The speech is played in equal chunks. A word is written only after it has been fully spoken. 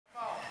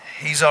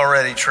He's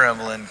already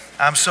trembling.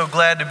 I'm so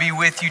glad to be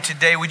with you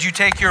today. Would you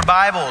take your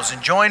Bibles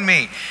and join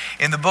me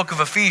in the book of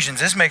Ephesians?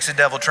 This makes the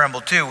devil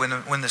tremble too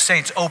when the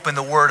saints open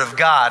the Word of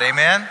God.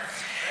 Amen?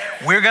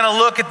 We're going to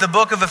look at the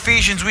book of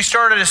Ephesians. We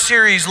started a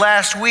series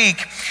last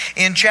week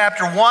in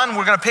chapter 1.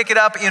 We're going to pick it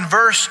up in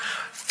verse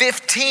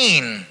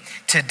 15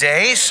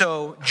 today.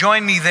 So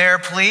join me there,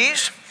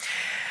 please.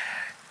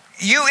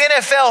 You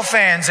NFL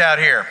fans out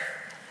here.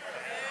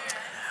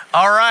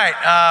 All right.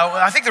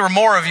 I think there were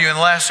more of you in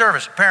the last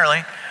service,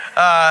 apparently.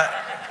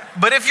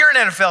 But if you're an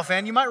NFL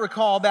fan, you might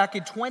recall back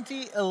in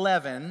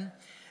 2011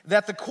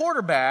 that the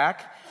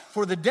quarterback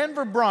for the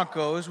Denver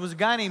Broncos was a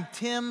guy named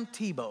Tim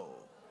Tebow.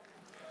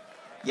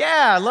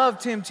 Yeah, I love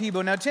Tim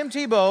Tebow. Now, Tim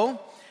Tebow,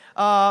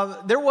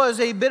 there was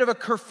a bit of a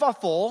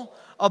kerfuffle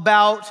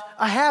about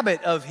a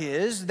habit of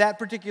his that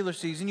particular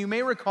season. You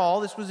may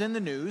recall, this was in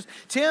the news.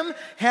 Tim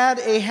had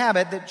a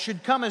habit that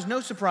should come as no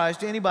surprise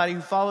to anybody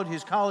who followed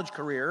his college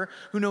career,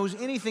 who knows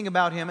anything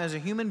about him as a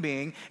human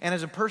being and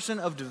as a person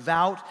of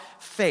devout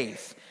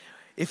faith.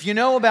 If you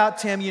know about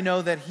Tim, you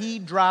know that he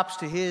drops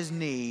to his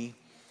knee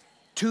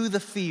to the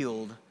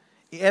field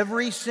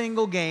every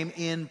single game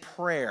in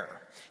prayer.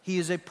 He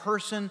is a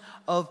person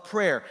of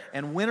prayer.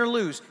 And win or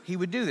lose, he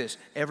would do this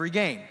every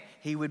game.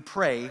 He would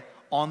pray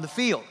on the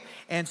field.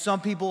 And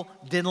some people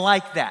didn't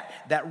like that.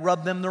 That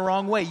rubbed them the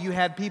wrong way. You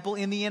had people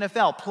in the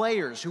NFL,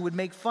 players, who would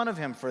make fun of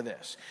him for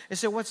this. They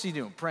said, what's he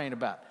doing? Praying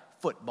about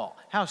football.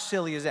 How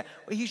silly is that?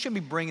 Well, he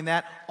shouldn't be bringing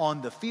that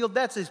on the field.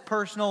 That's his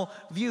personal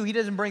view. He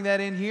doesn't bring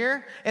that in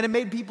here. And it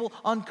made people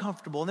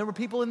uncomfortable. And there were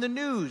people in the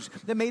news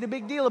that made a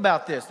big deal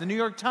about this. The New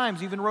York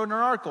Times even wrote an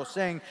article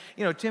saying,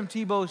 Tim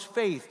Tebow's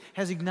faith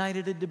has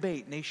ignited a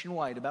debate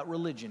nationwide about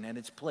religion and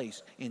its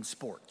place in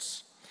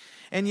sports.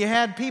 And you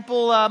had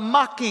people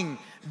mocking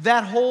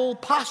that whole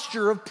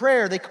posture of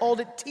prayer. They called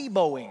it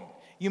Tebowing,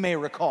 you may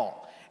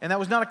recall. And that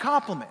was not a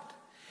compliment.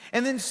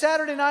 And then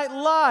Saturday Night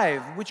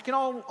Live, which can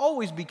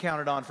always be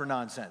counted on for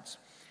nonsense.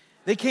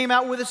 They came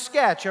out with a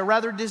sketch, a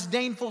rather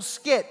disdainful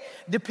skit,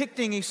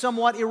 depicting a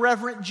somewhat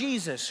irreverent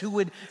Jesus who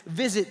would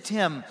visit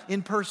Tim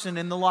in person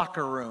in the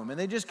locker room. And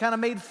they just kind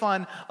of made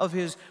fun of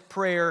his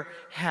prayer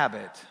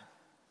habit.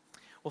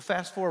 Well,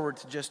 fast forward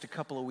to just a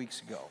couple of weeks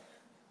ago,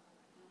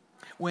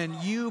 when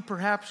you,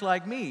 perhaps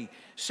like me,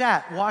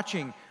 sat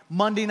watching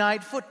Monday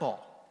Night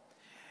Football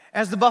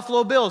as the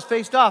Buffalo Bills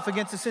faced off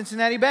against the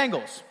Cincinnati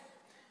Bengals.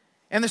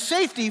 And the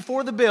safety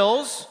for the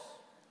Bills,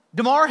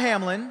 Damar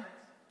Hamlin,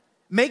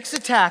 makes a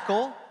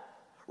tackle,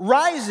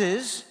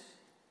 rises,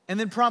 and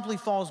then promptly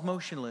falls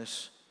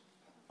motionless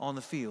on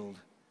the field.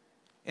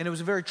 And it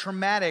was a very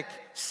traumatic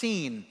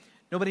scene.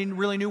 Nobody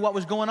really knew what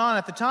was going on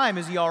at the time.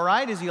 Is he all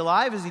right? Is he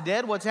alive? Is he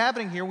dead? What's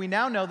happening here? We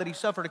now know that he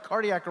suffered a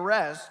cardiac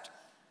arrest.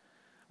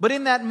 But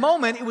in that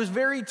moment, it was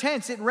very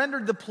tense. It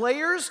rendered the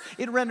players,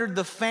 it rendered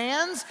the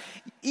fans,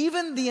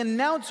 even the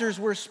announcers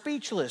were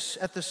speechless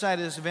at the sight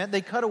of this event.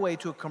 They cut away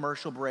to a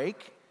commercial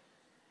break.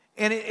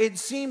 And it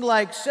seemed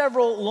like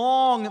several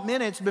long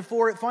minutes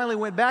before it finally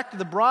went back to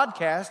the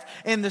broadcast,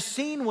 and the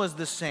scene was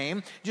the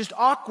same, just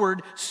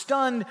awkward,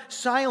 stunned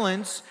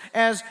silence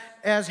as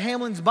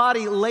Hamlin's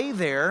body lay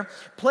there,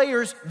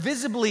 players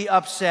visibly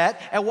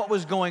upset at what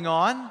was going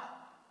on.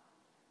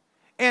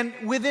 And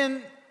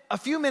within a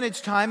few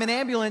minutes' time, an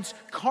ambulance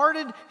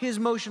carted his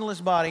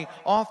motionless body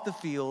off the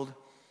field,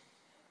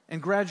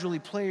 and gradually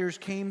players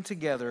came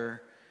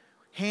together,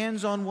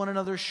 hands on one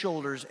another's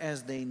shoulders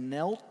as they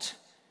knelt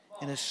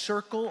in a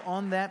circle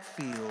on that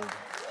field.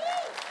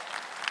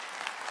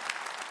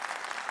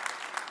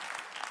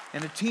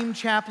 And a team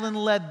chaplain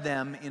led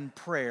them in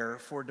prayer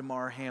for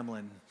Damar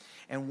Hamlin.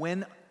 And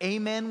when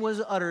amen was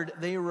uttered,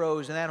 they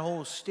arose, and that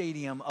whole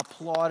stadium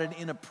applauded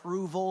in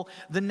approval.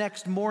 The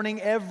next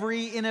morning,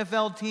 every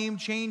NFL team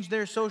changed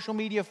their social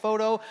media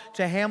photo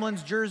to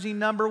Hamlin's jersey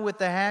number with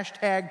the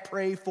hashtag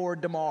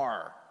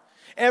 #PrayForDamar.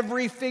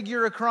 Every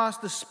figure across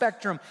the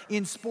spectrum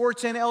in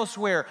sports and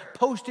elsewhere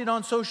posted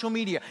on social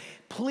media,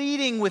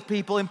 pleading with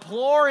people,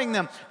 imploring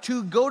them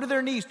to go to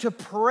their knees to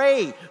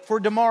pray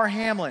for Damar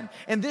Hamlin.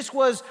 And this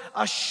was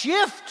a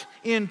shift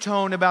in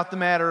tone about the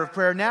matter of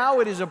prayer. Now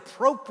it is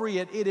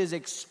appropriate, it is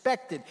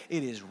expected,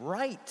 it is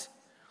right.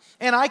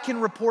 And I can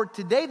report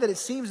today that it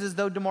seems as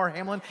though Damar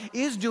Hamlin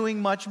is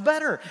doing much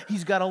better.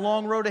 He's got a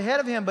long road ahead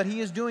of him, but he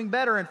is doing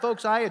better. And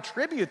folks, I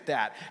attribute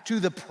that to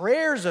the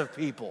prayers of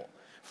people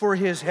for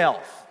his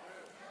health.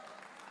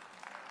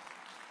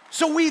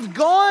 So we've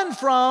gone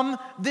from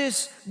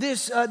this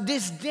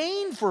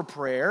disdain for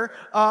prayer.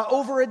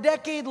 Over a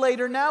decade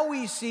later, now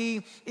we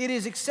see it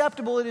is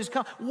acceptable. It is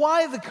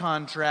why the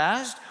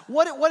contrast?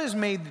 What has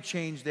made the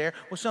change there?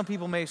 Well, some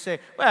people may say,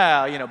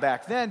 well,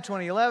 back then,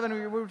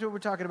 2011, we're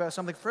talking about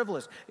something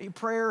frivolous. A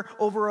prayer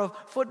over a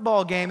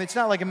football game. It's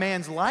not like a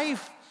man's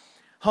life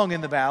hung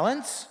in the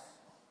balance.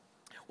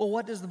 Well,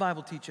 what does the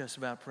Bible teach us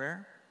about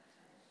prayer?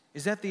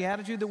 Is that the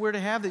attitude that we're to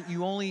have, that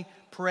you only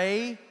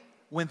pray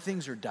when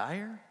things are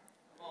dire?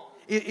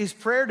 Is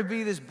prayer to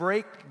be this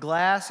break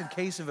glass in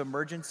case of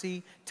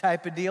emergency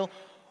type of deal?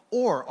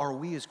 Or are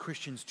we as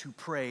Christians to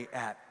pray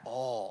at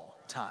all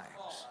times?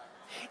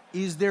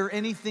 Is there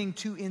anything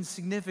too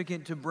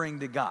insignificant to bring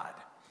to God?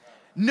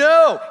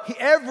 No,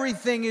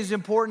 everything is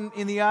important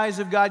in the eyes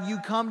of God. You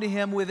come to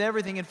Him with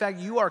everything. In fact,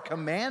 you are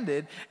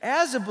commanded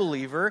as a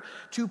believer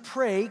to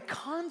pray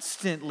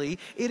constantly.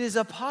 It is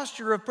a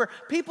posture of prayer.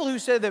 People who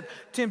said that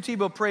Tim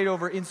Tebow prayed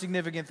over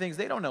insignificant things,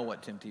 they don't know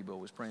what Tim Tebow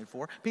was praying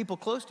for. People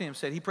close to him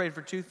said he prayed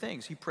for two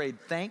things. He prayed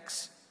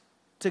thanks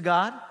to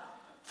God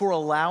for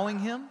allowing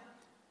him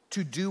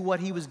to do what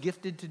he was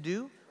gifted to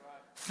do.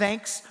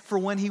 Thanks for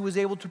when he was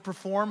able to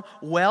perform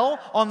well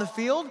on the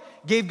field,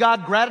 gave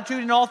God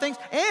gratitude in all things,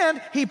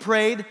 and he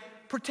prayed,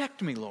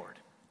 protect me, Lord.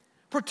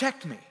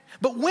 Protect me.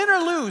 But win or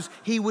lose,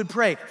 he would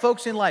pray.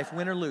 Folks, in life,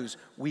 win or lose,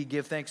 we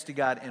give thanks to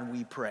God and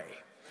we pray.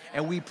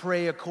 And we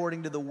pray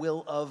according to the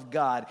will of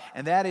God.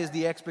 And that is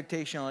the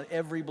expectation on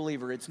every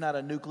believer. It's not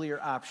a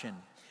nuclear option.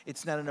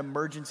 It's not an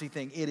emergency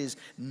thing. It is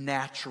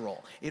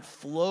natural. It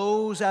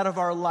flows out of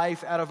our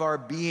life, out of our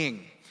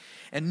being.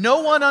 And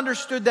no one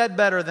understood that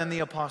better than the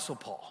Apostle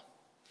Paul,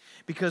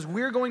 because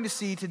we're going to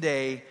see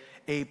today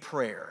a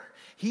prayer.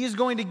 He is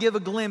going to give a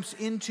glimpse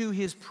into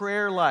his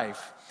prayer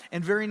life,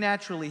 and very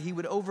naturally he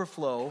would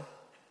overflow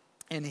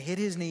and hit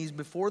his knees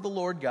before the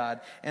Lord God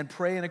and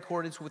pray in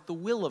accordance with the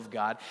will of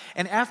God.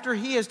 And after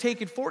he has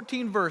taken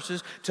 14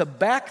 verses to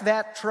back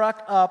that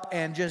truck up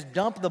and just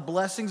dump the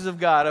blessings of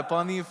God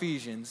upon the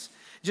Ephesians,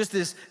 just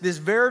this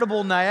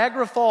veritable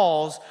Niagara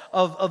Falls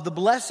of the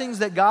blessings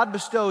that God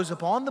bestows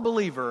upon the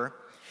believer,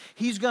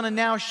 he's going to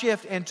now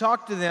shift and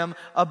talk to them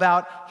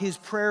about his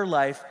prayer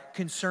life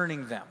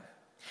concerning them.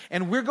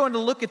 And we're going to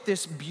look at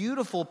this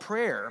beautiful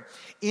prayer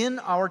in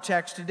our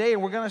text today,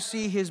 and we're going to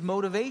see his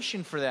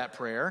motivation for that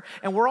prayer,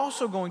 and we're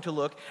also going to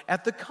look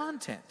at the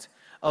content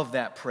of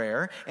that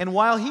prayer. And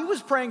while he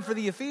was praying for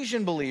the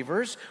Ephesian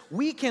believers,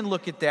 we can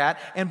look at that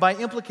and by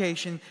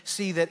implication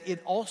see that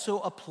it also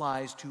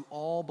applies to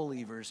all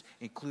believers,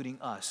 including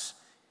us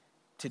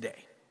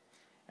today.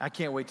 I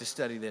can't wait to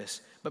study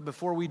this, but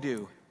before we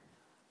do,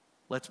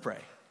 let's pray.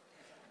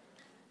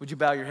 Would you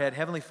bow your head?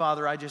 Heavenly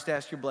Father, I just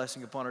ask your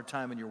blessing upon our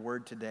time and your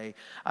word today.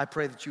 I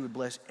pray that you would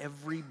bless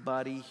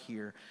everybody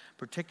here,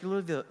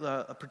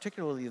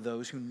 particularly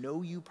those who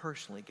know you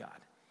personally, God,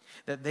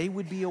 that they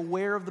would be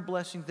aware of the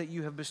blessings that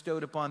you have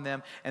bestowed upon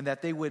them, and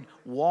that they would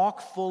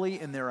walk fully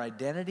in their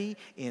identity,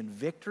 in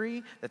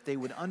victory, that they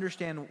would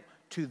understand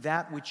to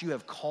that which you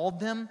have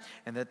called them,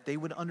 and that they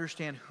would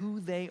understand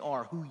who they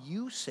are, who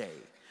you say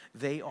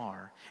they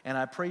are. And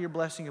I pray your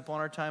blessing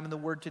upon our time in the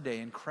word today,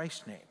 in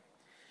Christ's name.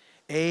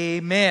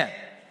 Amen.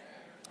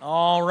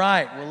 All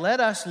right, well, let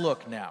us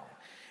look now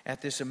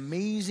at this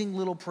amazing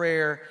little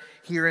prayer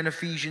here in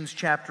Ephesians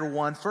chapter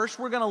 1. First,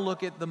 we're going to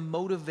look at the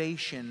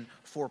motivation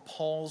for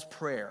Paul's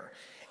prayer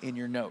in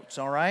your notes,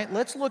 all right?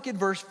 Let's look at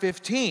verse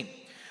 15.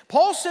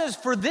 Paul says,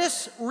 for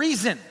this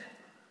reason,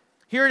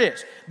 here it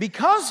is,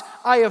 because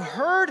I have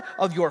heard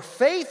of your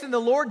faith in the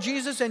Lord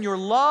Jesus and your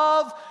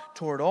love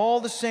toward all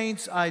the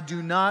saints, I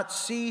do not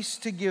cease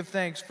to give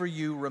thanks for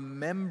you,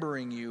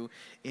 remembering you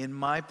in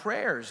my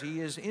prayers. He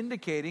is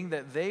indicating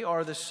that they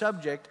are the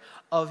subject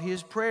of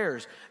his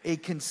prayers, a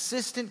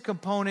consistent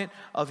component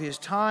of his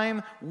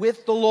time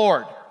with the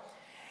Lord.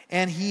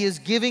 And he is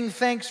giving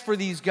thanks for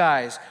these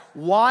guys.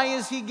 Why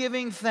is he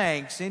giving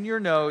thanks? In your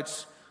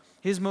notes,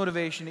 his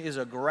motivation is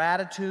a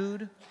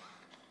gratitude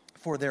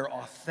for their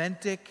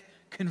authentic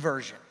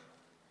conversion.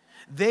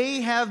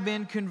 They have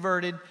been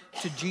converted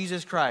to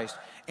Jesus Christ,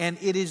 and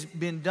it has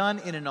been done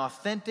in an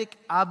authentic,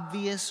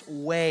 obvious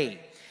way.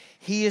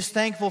 He is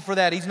thankful for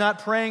that. He's not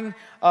praying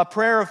a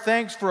prayer of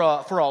thanks for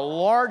a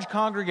large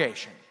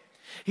congregation.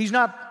 He's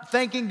not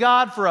thanking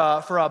God for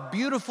a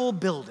beautiful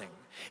building.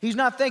 He's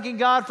not thanking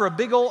God for a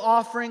big old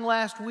offering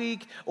last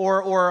week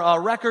or a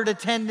record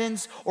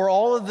attendance or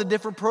all of the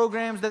different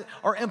programs that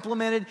are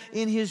implemented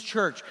in his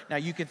church. Now,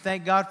 you can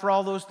thank God for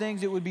all those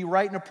things. It would be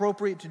right and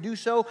appropriate to do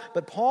so.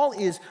 But Paul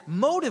is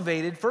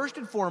motivated, first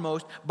and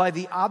foremost, by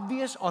the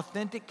obvious,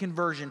 authentic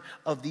conversion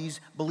of these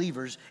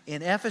believers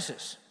in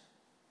Ephesus.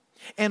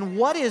 And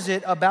what is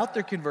it about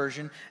their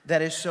conversion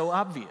that is so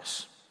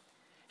obvious?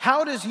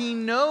 How does he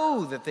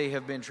know that they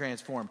have been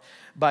transformed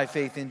by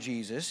faith in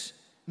Jesus?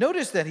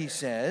 Notice that he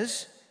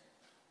says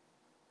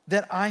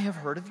that I have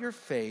heard of your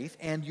faith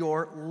and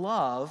your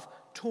love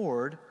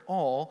toward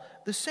all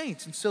the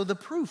saints. And so the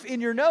proof,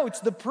 in your notes,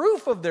 the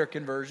proof of their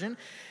conversion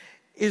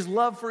is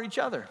love for each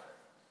other.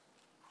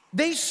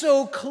 They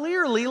so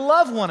clearly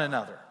love one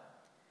another.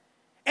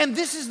 And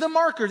this is the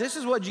marker. This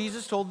is what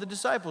Jesus told the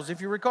disciples.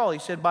 If you recall, he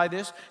said, by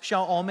this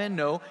shall all men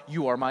know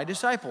you are my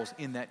disciples,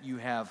 in that you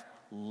have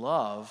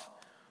love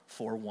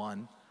for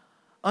one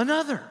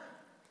another.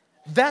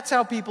 That's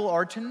how people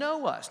are to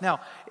know us. Now,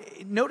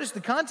 notice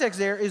the context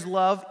there is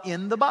love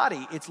in the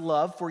body. It's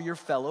love for your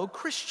fellow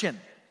Christian.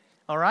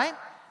 All right?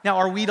 Now,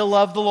 are we to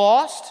love the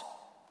lost?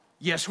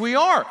 Yes, we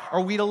are.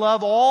 Are we to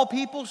love all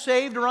people,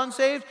 saved or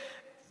unsaved?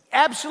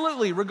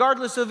 Absolutely.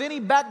 Regardless of any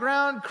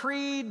background,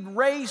 creed,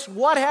 race,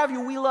 what have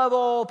you, we love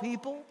all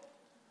people.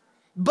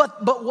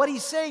 But what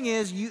he's saying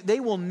is they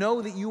will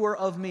know that you are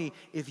of me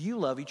if you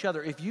love each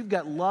other. If you've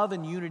got love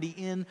and unity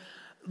in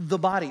the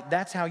body.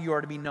 That's how you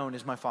are to be known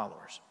as my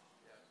followers.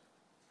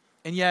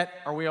 And yet,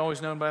 are we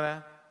always known by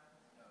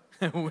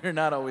that? We're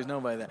not always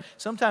known by that.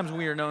 Sometimes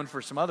we are known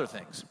for some other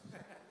things.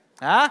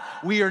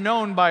 We are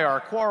known by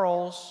our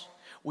quarrels.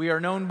 We are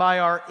known by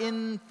our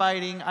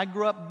infighting. I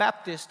grew up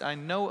Baptist. I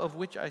know of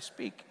which I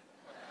speak.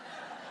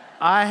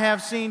 I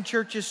have seen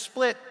churches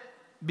split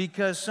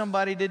because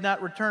somebody did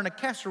not return a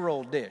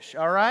casserole dish,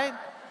 all right?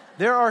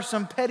 There are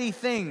some petty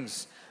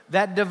things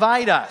that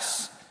divide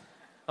us,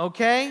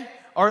 okay?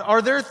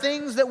 Are there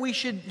things that we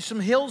should,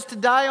 some hills to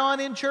die on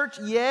in church?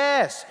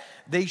 Yes.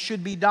 They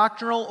should be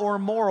doctrinal or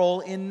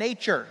moral in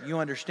nature, you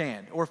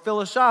understand, or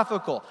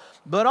philosophical.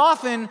 But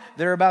often,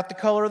 they're about the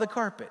color of the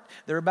carpet.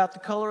 They're about the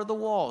color of the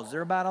walls.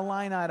 They're about a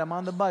line item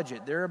on the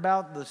budget. They're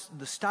about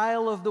the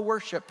style of the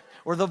worship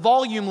or the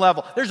volume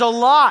level. There's a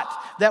lot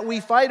that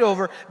we fight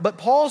over. But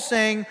Paul's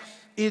saying,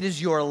 it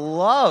is your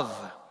love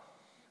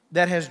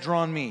that has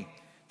drawn me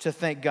to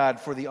thank God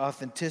for the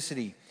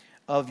authenticity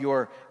of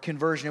your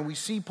conversion. And we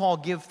see Paul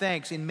give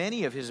thanks in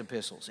many of his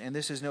epistles, and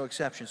this is no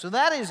exception. So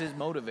that is his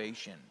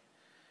motivation.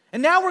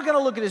 And now we're going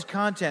to look at his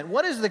content.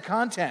 What is the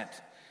content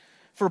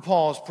for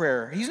Paul's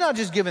prayer? He's not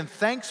just giving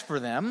thanks for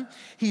them.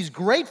 He's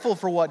grateful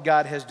for what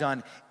God has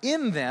done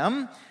in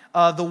them,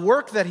 the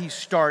work that he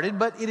started,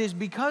 but it is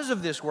because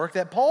of this work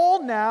that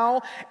Paul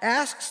now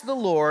asks the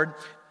Lord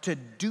to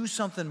do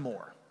something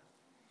more,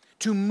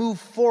 to move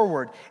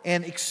forward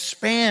and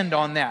expand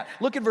on that.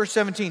 Look at verse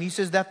 17. He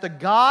says that the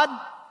God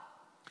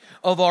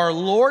of our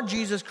Lord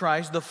Jesus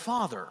Christ, the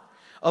Father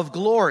of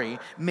glory,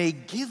 may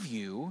give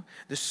you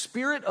the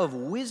spirit of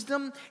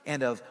wisdom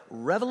and of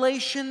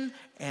revelation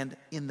and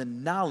in the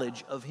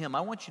knowledge of him.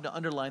 I want you to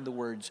underline the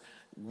words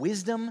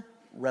wisdom,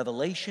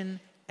 revelation,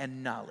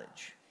 and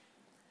knowledge.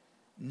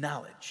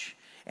 Knowledge.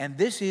 And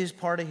this is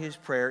part of his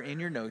prayer in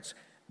your notes,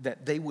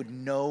 that they would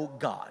know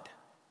God.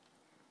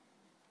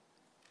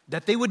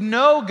 That they would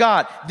know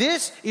God.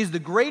 This is the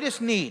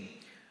greatest need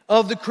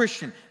of the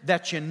Christian,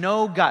 that you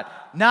know God.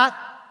 Not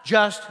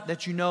just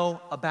that you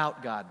know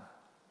about God.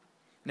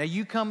 Now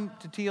you come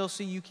to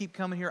TLC, you keep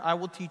coming here, I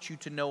will teach you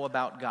to know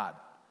about God.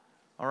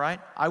 All right?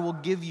 I will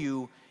give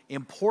you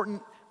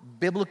important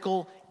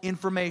biblical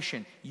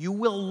information. You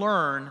will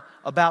learn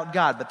about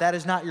God, but that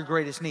is not your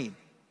greatest need.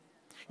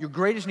 Your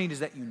greatest need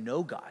is that you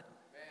know God,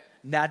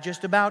 not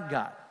just about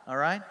God. All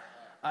right?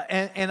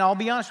 And I'll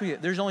be honest with you,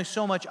 there's only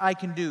so much I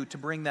can do to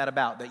bring that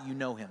about, that you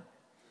know him.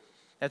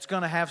 That's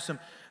going to have some,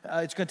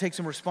 it's going to take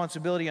some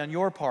responsibility on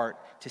your part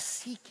to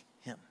seek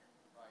him.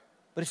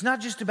 But it's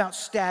not just about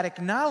static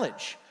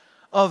knowledge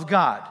of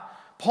God.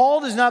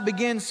 Paul does not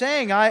begin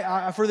saying,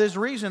 for this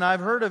reason, I've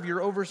heard of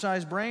your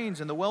oversized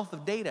brains and the wealth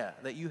of data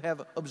that you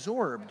have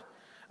absorbed.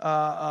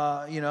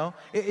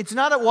 It's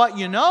not at what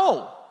you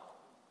know.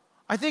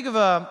 I think of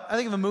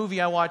a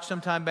movie I watched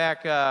some time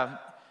back, a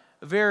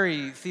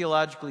very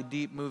theologically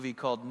deep movie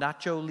called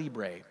Nacho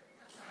Libre.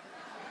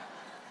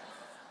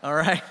 All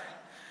right?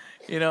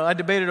 I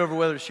debated over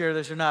whether to share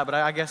this or not, but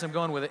I guess I'm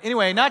going with it.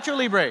 Anyway, Nacho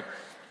Libre.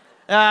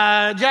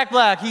 Jack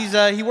Black,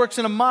 he works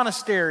in a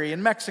monastery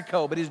in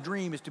Mexico, but his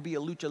dream is to be a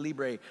lucha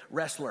libre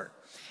wrestler.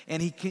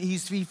 And he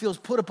feels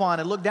put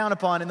upon and looked down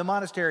upon in the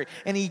monastery.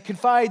 And he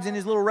confides in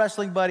his little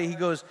wrestling buddy. He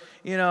goes,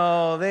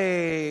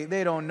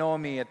 they don't know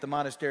me at the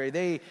monastery.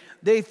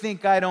 They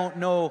think I don't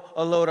know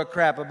a load of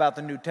crap about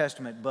the New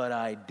Testament, but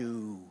I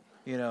do.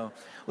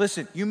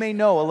 Listen, you may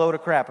know a load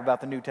of crap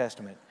about the New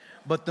Testament,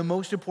 but the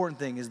most important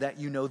thing is that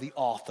you know the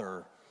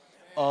author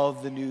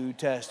of the New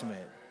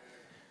Testament.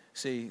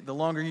 See, the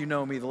longer you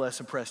know me, the less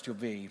impressed you'll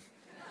be.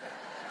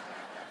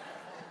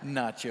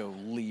 Nacho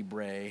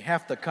Libre.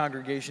 Half the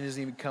congregation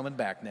isn't even coming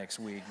back next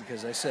week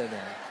because I said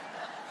that.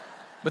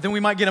 But then we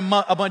might get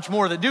a bunch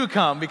more that do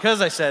come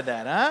because I said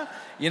that, huh?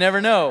 You never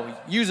know.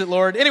 Use it,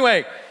 Lord.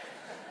 Anyway,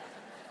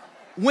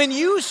 when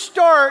you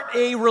start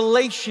a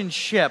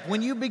relationship,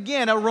 when you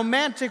begin a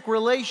romantic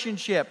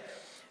relationship,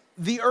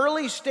 the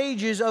early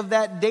stages of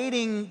that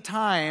dating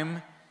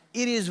time,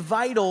 it is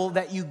vital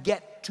that you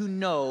get to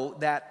know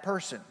that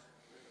person.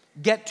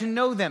 Get to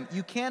know them.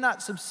 You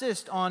cannot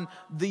subsist on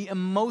the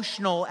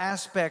emotional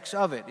aspects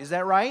of it. Is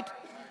that right?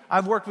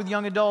 I've worked with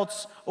young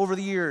adults over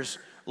the years,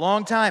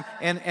 long time,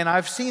 and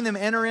I've seen them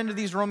enter into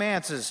these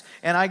romances.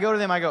 And I go to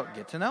them, I go,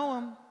 get to know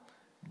them.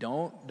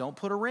 Don't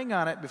put a ring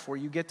on it before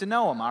you get to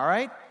know them, all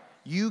right?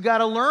 You got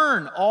to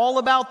learn all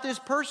about this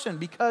person,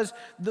 because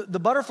the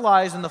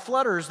butterflies and the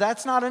flutters,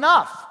 that's not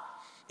enough.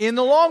 In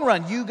the long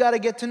run, you got to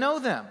get to know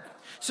them.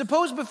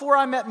 Suppose before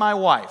I met my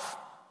wife,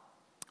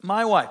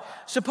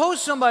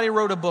 suppose somebody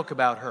wrote a book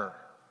about her,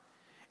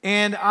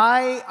 and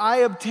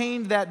I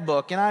obtained that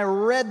book, and I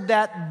read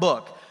that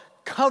book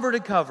cover to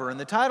cover, and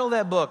the title of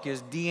that book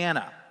is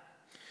Deanna,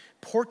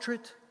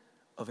 Portrait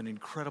of an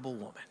Incredible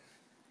Woman.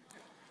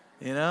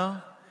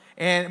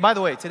 And by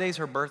the way, today's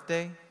her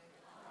birthday.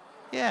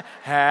 Yeah,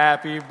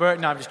 happy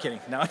birthday. No, I'm just kidding.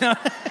 No.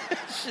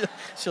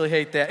 She'll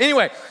hate that.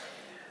 Anyway,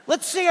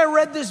 let's say I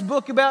read this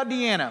book about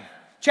Deanna.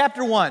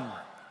 Chapter 1,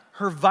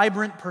 her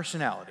vibrant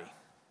personality.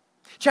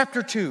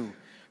 Chapter 2,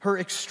 her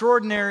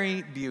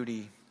extraordinary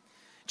beauty.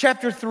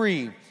 Chapter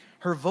 3,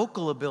 her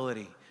vocal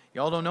ability.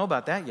 Y'all don't know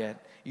about that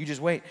yet. You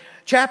just wait.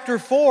 Chapter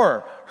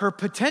 4, her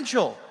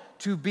potential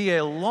to be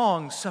a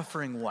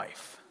long-suffering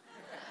wife.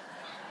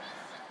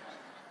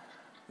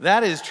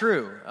 That is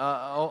true,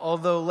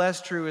 although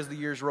less true as the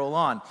years roll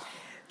on.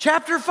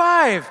 Chapter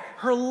 5,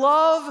 her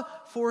love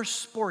for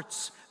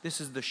sports. This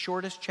is the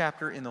shortest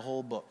chapter in the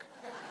whole book.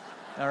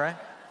 All right?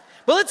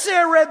 But let's say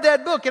I read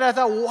that book and I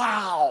thought,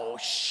 wow,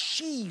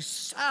 she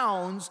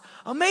sounds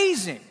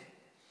amazing.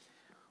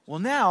 Well,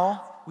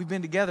 now we've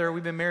been together,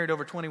 we've been married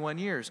over 21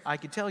 years. I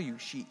could tell you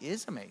she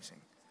is amazing.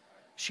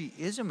 She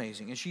is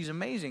amazing, and she's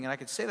amazing. And I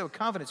could say that with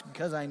confidence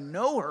because I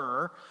know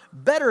her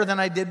better than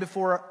I did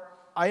before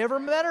I ever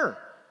met her.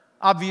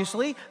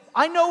 Obviously,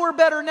 I know her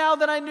better now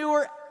than I knew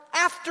her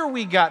after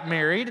we got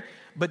married.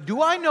 But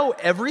do I know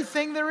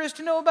everything there is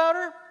to know about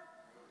her?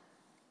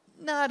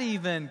 Not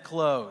even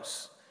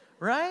close,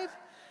 right?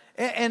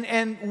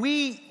 And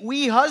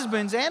we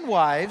husbands and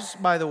wives,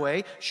 by the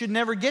way, should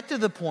never get to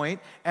the point,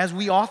 as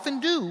we often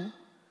do,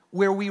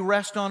 where we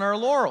rest on our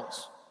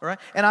laurels, right?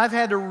 And I've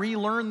had to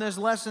relearn this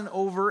lesson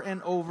over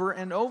and over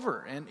and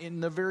over, and in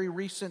the very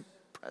recent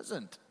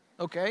present,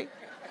 okay?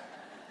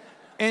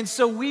 And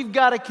so we've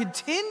got to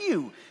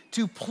continue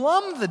to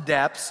plumb the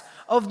depths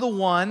of the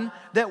one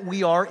that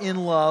we are in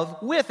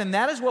love with. And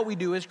that is what we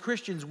do as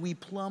Christians. We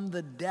plumb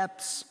the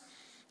depths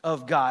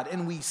of God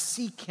and we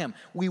seek Him.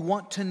 We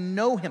want to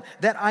know Him,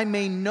 that I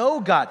may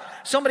know God.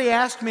 Somebody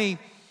asked me,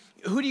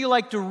 who do you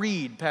like to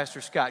read,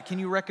 Pastor Scott? Can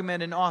you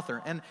recommend an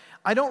author? And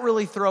I don't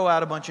really throw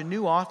out a bunch of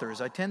new authors.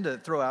 I tend to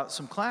throw out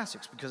some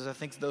classics because I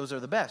think those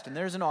are the best. And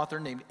there's an author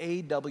named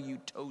A.W.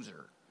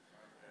 Tozer.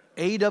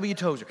 A.W.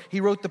 Tozer.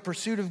 He wrote The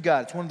Pursuit of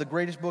God. It's one of the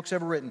greatest books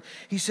ever written.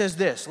 He says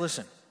this,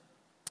 listen,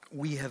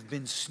 we have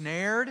been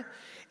snared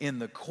in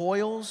the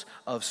coils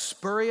of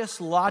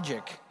spurious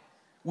logic,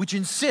 which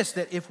insists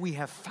that if we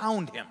have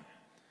found Him,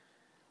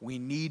 we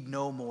need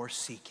no more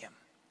seek Him.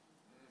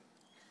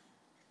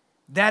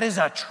 That is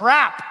a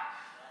trap.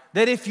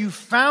 That if you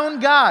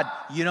found God,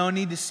 you don't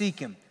need to seek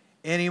Him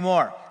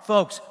anymore.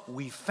 Folks,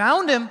 we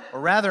found Him,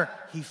 or rather,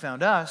 He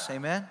found us,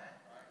 amen?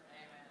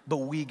 But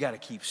we got to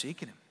keep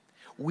seeking Him.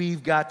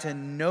 We've got to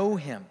know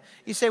Him.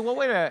 You say, well,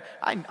 wait a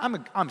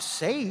minute, I'm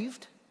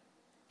saved.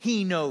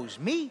 He knows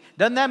me.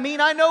 Doesn't that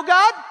mean I know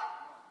God?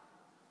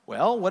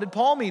 Well, what did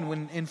Paul mean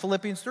when in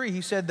Philippians 3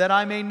 he said that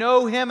I may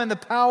know Him and the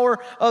power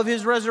of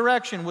His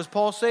resurrection? Was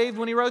Paul saved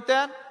when he wrote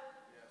that? Yes.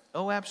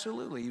 Oh,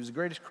 absolutely. He was the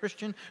greatest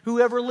Christian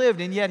who ever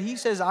lived. And yet he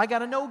says, I got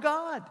to know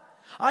God.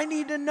 I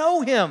need to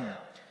know Him.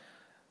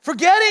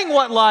 Forgetting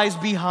what lies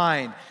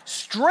behind,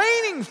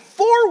 straining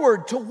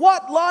forward to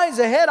what lies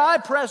ahead, I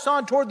press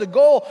on toward the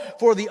goal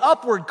for the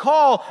upward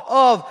call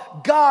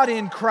of God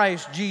in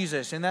Christ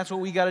Jesus. And that's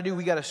what we got to do.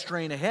 We got to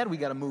strain ahead. We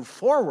got to move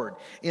forward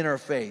in our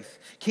faith.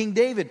 King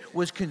David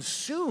was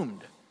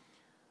consumed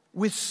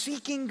with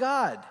seeking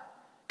God.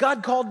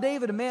 God called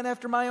David a man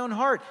after my own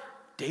heart.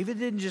 David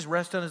didn't just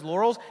rest on his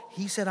laurels.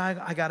 He said,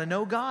 I got to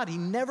know God. He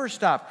never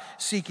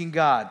stopped seeking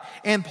God.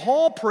 And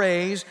Paul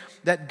prays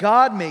that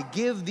God may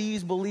give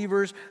these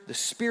believers the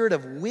spirit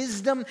of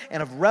wisdom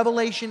and of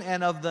revelation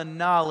and of the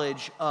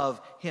knowledge of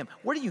Him.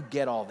 Where do you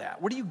get all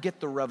that? Where do you get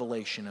the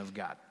revelation of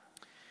God?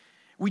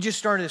 We just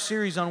started a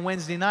series on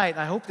Wednesday night, and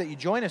I hope that you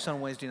join us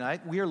on Wednesday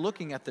night. We are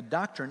looking at the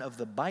doctrine of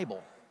the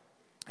Bible.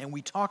 And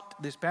we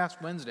talked this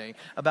past Wednesday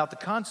about the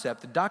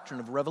concept, the doctrine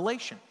of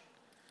revelation.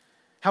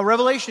 How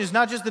Revelation is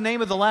not just the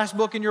name of the last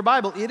book in your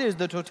Bible, it is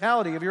the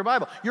totality of your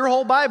Bible. Your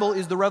whole Bible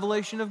is the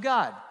revelation of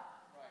God.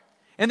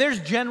 And there's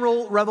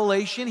general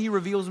revelation. He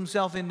reveals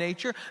Himself in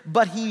nature,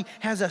 but He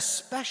has a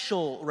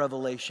special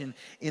revelation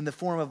in the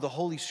form of the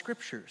Holy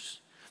Scriptures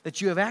that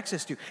you have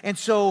access to. And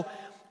so,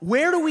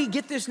 where do we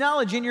get this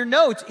knowledge? In your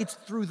notes, it's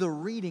through the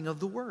reading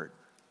of the Word.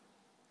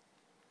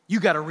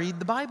 You got to read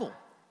the Bible.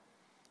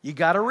 You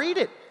got to read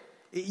it.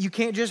 You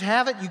can't just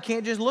have it. You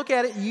can't just look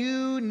at it.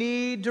 You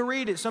need to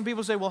read it. Some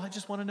people say, well, I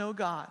just want to know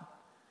God.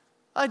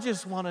 I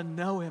just want to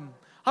know Him.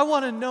 I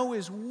want to know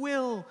His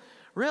will.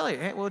 Really?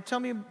 Hey, well, tell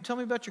me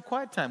about your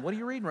quiet time. What are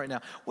you reading right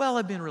now? Well,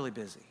 I've been really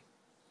busy.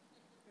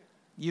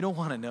 You don't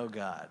want to know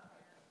God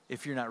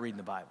if you're not reading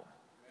the Bible.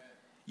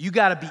 You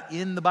got to be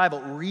in the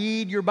Bible.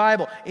 Read your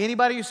Bible.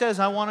 Anybody who says,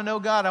 I want to know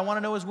God, I want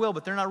to know His will,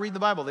 but they're not reading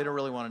the Bible, they don't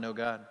really want to know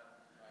God.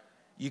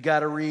 You got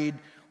to read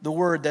the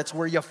Word. That's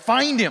where you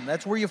find Him.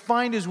 That's where you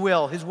find His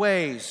will, His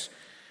ways.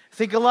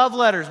 Think of love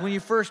letters when you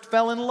first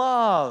fell in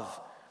love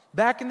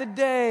back in the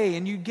day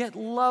and you get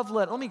love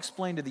letters. Let me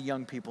explain to the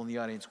young people in the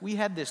audience. We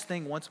had this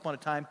thing once upon a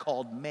time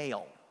called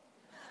mail.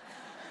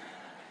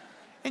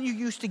 And you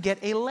used to get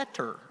a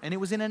letter, and it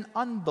was in an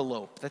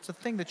envelope. That's a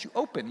thing that you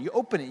open. You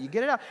open it, you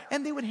get it out,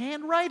 and they would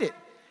handwrite it.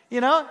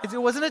 You know, it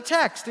wasn't a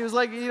text. It was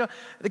like,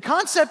 the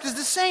concept is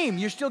the same.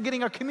 You're still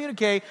getting a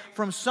communique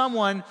from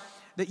someone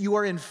that you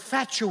are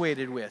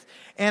infatuated with.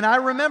 And I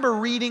remember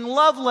reading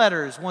love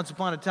letters once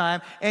upon a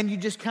time, and you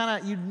just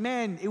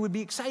it would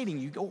be exciting.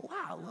 You'd go,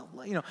 wow,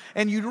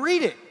 and you'd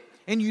read it,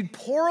 and you'd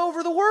pore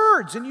over the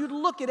words, and you'd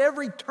look at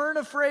every turn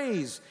of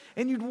phrase,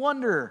 and you'd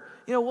wonder,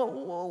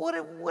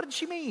 what did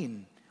she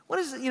mean? What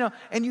is it,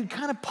 and you'd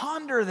kind of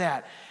ponder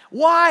that.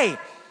 Why?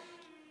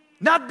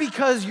 Not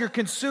because you're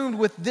consumed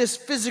with this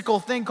physical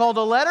thing called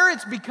a letter.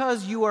 It's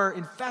because you are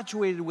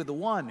infatuated with the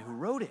one who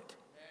wrote it.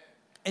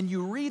 And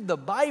you read the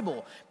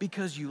Bible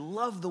because you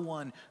love the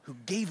one who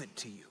gave it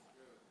to you.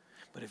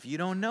 But if you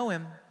don't know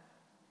him,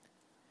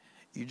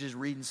 you're just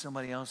reading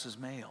somebody else's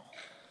mail.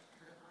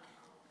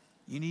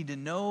 You need to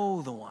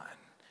know the one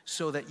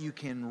so that you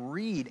can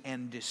read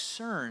and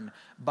discern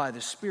by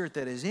the Spirit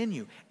that is in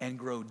you and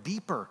grow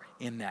deeper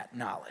in that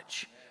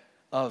knowledge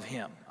of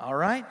him, all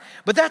right?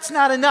 But that's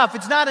not enough.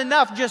 It's not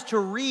enough just to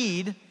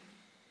read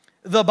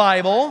the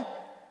Bible.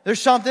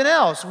 There's something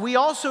else. We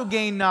also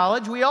gain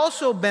knowledge. We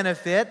also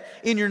benefit,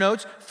 in your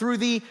notes, through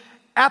the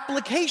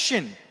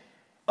application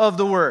of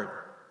the Word.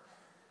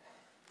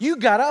 You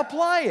got to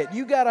apply it.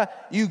 You got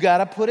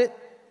to put it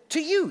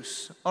to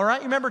use, all right?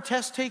 You remember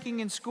test taking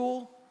in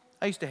school?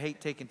 I used to hate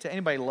taking tests.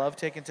 Anybody love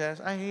taking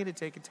tests? I hated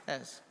taking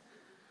tests.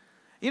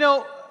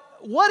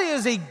 What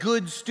is a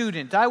good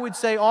student? I would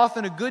say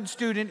often a good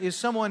student is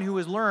someone who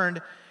has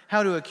learned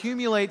how to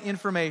accumulate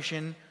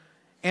information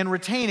and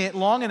retain it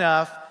long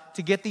enough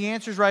to get the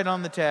answers right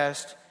on the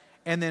test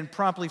and then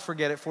promptly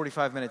forget it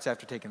 45 minutes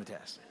after taking the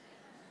test.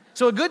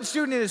 So a good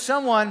student is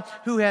someone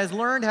who has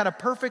learned how to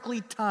perfectly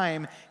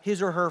time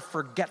his or her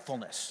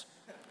forgetfulness.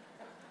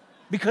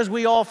 Because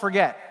we all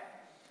forget.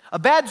 A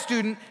bad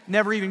student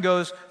never even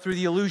goes through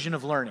the illusion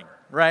of learning,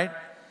 right?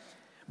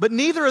 But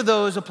neither of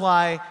those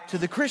apply to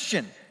the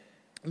Christian.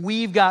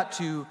 We've got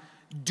to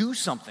do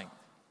something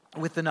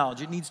with the knowledge.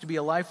 It needs to be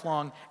a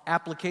lifelong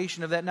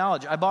application of that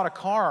knowledge. I bought a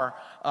car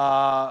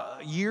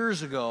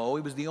years ago.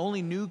 It was the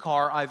only new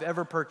car I've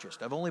ever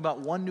purchased. I've only bought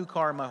one new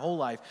car in my whole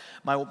life.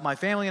 My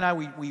family and I,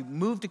 we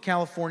moved to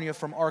California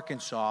from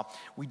Arkansas.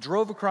 We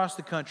drove across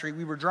the country.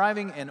 We were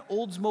driving an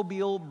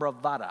Oldsmobile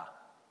Bravada.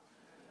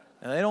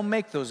 Now, they don't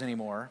make those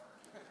anymore.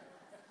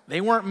 They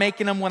weren't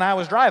making them when I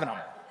was driving them.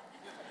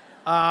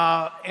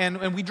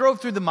 And we drove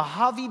through the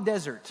Mojave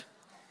Desert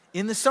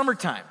in the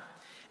summertime.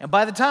 And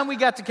by the time we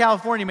got to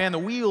California, man, the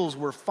wheels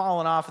were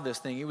falling off of this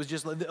thing. It was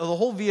just, the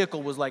whole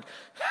vehicle was like,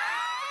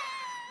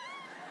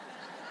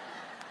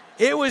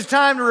 it was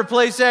time to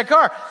replace that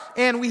car.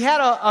 And we had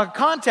a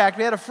contact,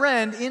 we had a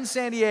friend in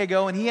San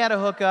Diego, and he had a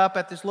hookup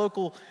at this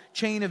local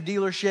chain of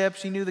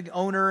dealerships. He knew the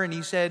owner, and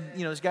he said,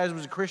 this guy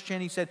was a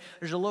Christian. He said,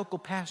 there's a local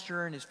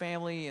pastor and his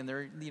family, and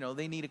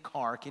they need a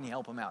car. Can you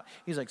help them out?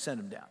 He's like, send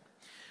them down.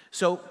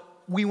 So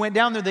we went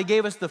down there. They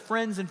gave us the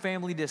friends and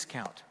family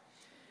discount.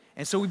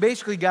 And so we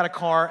basically got a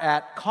car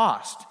at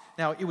cost.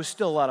 Now, it was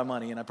still a lot of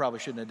money, and I probably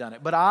shouldn't have done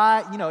it. But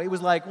it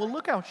was like, well,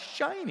 look how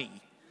shiny,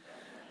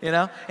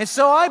 And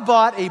so I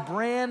bought a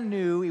brand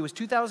new, it was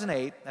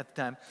 2008 at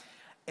the time,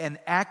 an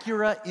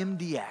Acura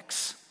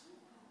MDX.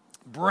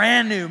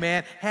 Brand new,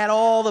 man. Had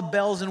all the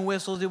bells and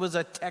whistles. It was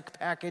a tech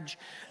package.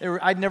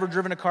 I'd never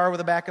driven a car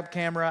with a backup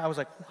camera. I was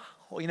like,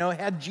 wow. It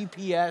had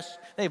GPS.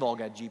 They've all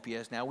got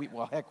GPS now. We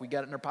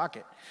got it in our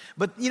pocket.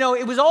 But,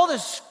 it was all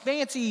this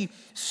fancy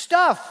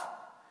stuff.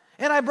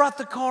 And I brought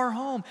the car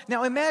home.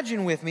 Now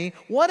imagine with me,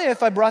 what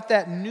if I brought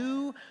that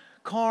new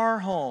car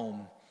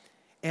home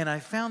and I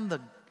found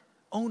the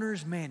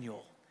owner's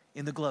manual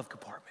in the glove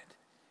compartment.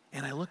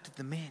 And I looked at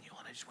the manual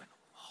and I just went,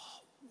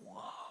 oh,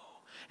 whoa.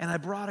 And I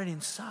brought it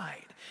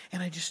inside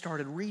and I just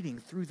started reading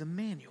through the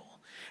manual.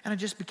 And I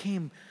just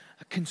became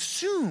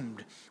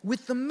consumed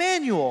with the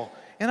manual.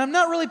 And I'm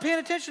not really paying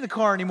attention to the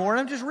car anymore.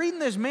 And I'm just reading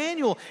this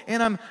manual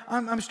and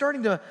I'm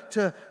starting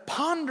to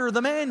ponder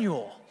the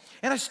manual.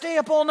 And I stay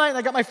up all night and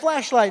I got my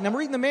flashlight and I'm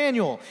reading the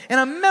manual and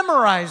I'm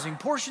memorizing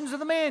portions of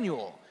the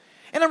manual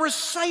and I'm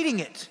reciting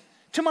it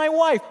to my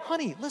wife.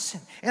 Honey, listen.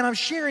 And I'm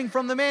sharing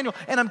from the manual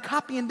and I'm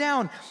copying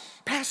down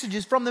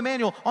passages from the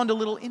manual onto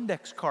little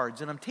index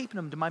cards and I'm taping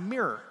them to my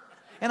mirror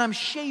and I'm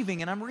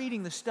shaving and I'm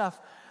reading the stuff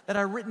that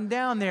I've written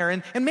down there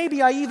and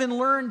maybe I even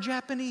learned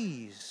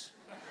Japanese.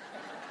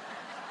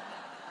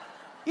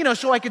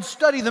 So I could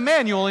study the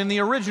manual in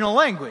the original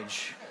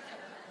language.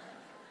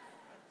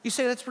 You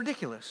say that's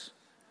ridiculous.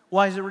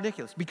 Why is it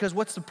ridiculous? Because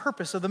what's the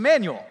purpose of the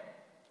manual?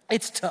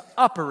 It's to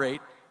operate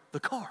the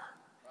car.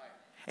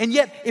 And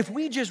yet, if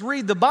we just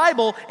read the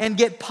Bible and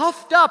get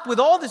puffed up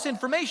with all this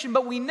information,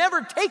 but we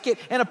never take it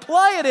and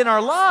apply it in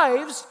our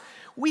lives,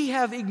 we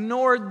have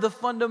ignored the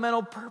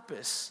fundamental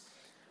purpose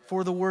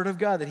for the Word of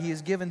God that He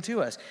has given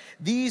to us.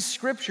 These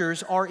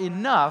scriptures are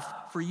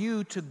enough for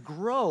you to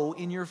grow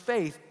in your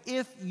faith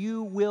if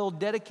you will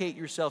dedicate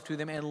yourself to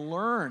them and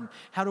learn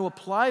how to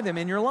apply them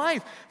in your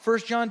life. 1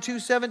 John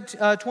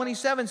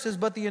 2:27 says,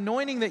 but the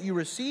anointing that you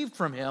received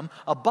from Him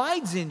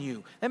abides in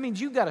you. That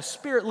means you've got a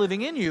Spirit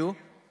living in you,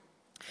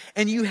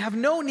 and you have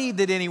no need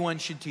that anyone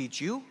should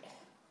teach you.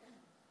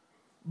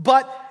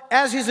 But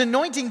as His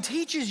anointing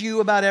teaches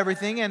you about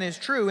everything and is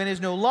true and is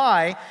no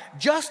lie,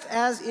 just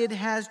as it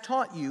has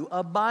taught you,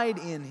 abide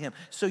in Him.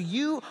 So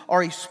you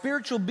are a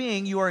spiritual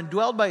being. You are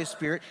indwelled by His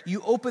Spirit.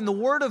 You open the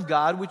Word of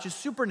God, which is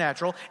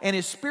supernatural and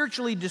is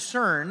spiritually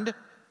discerned,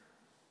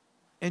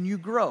 and you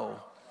grow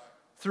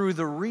through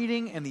the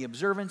reading and the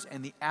observance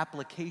and the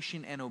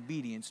application and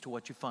obedience to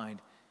what you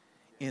find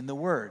in the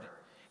Word.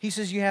 He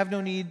says, you have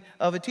no need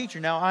of a teacher.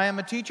 Now, I am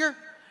a teacher,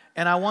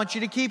 and I want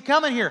you to keep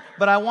coming here,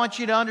 but I want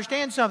you to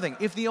understand something.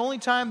 If the only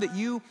time that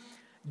you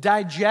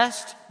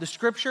digest the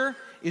Scripture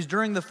is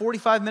during the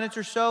 45 minutes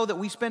or so that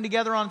we spend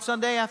together on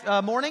Sunday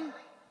morning,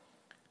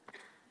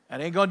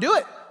 that ain't going to do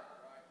it.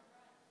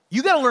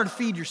 You got to learn to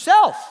feed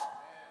yourself.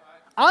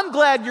 I'm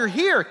glad you're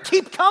here.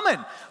 Keep coming.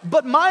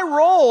 But my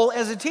role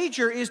as a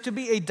teacher is to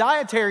be a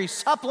dietary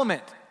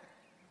supplement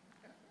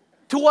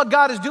to what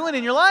God is doing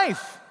in your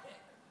life.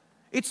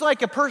 It's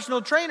like a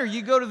personal trainer.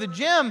 You go to the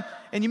gym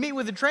and you meet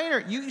with the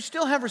trainer. You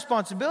still have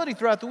responsibility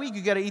throughout the week.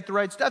 You got to eat the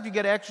right stuff. You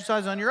got to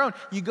exercise on your own.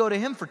 You go to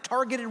him for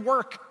targeted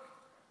work.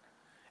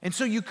 And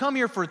so you come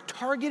here for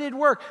targeted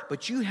work,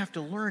 but you have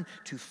to learn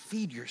to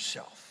feed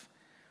yourself.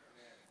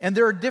 And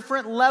there are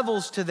different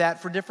levels to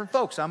that for different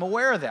folks. I'm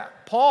aware of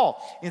that. Paul,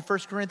 in 1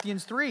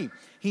 Corinthians 3,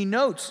 he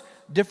notes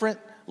different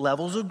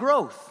levels of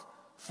growth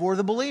for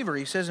the believer.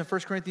 He says in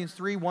 1 Corinthians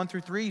 3, 1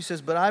 through 3, he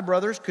says, "But I,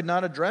 brothers, could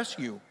not address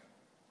you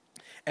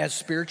as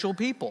spiritual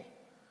people."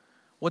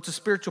 What's a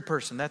spiritual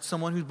person? That's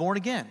someone who's born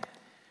again,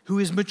 who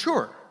is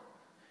mature.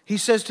 He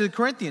says to the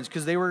Corinthians,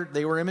 because they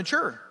were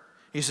immature,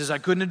 he says, "I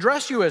couldn't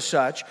address you as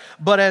such,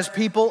 but as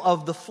people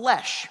of the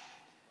flesh."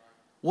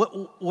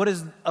 What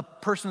is a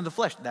person of the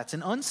flesh? That's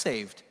an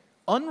unsaved,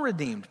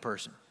 unredeemed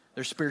person.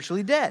 They're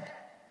spiritually dead.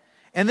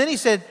 And then he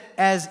said,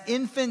 as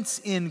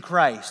infants in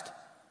Christ.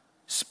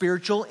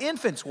 Spiritual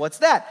infants. What's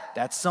that?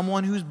 That's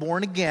someone who's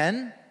born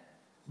again,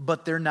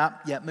 but they're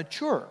not yet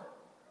mature.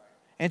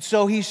 And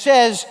so he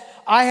says,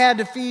 I had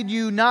to feed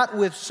you not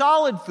with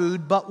solid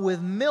food, but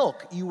with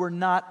milk. You were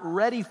not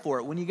ready for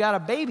it. When you got a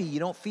baby, you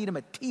don't feed him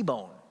a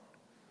T-bone.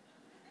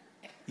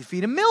 You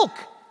feed him milk,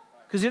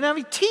 because he doesn't have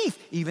any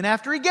teeth. Even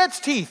after he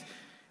gets teeth,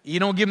 you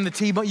don't give him the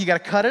T-bone. You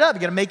got to cut it up.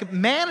 You got to make it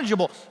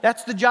manageable.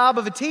 That's the job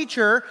of a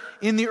teacher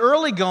in the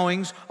early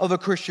goings of a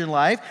Christian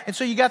life. And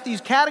so you got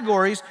these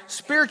categories: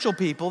 spiritual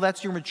people,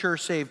 that's your mature,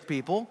 saved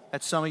people.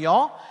 That's some of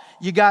y'all.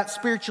 You got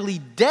spiritually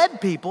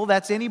dead people.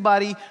 That's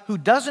anybody who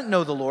doesn't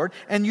know the Lord.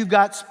 And you've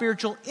got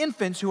spiritual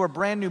infants who are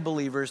brand new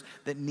believers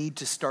that need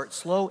to start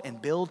slow and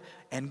build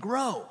and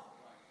grow.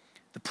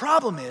 The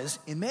problem is,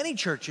 in many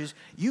churches,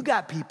 you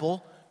got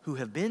people who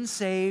have been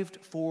saved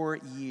for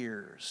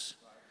years.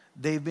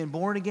 They've been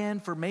born again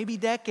for maybe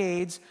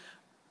decades,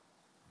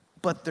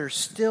 but they're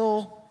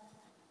still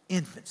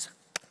infants.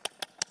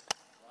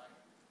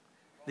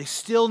 They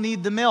still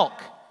need the milk.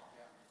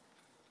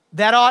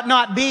 That ought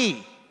not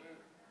be.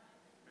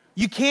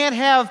 You can't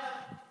have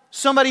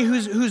somebody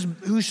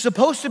who's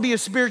supposed to be a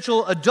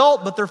spiritual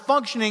adult, but they're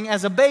functioning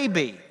as a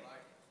baby.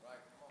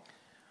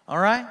 All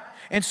right?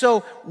 And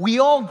so we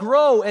all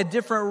grow at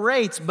different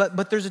rates,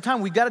 but there's a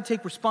time we've got to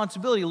take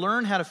responsibility,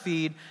 learn how to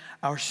feed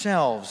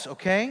ourselves,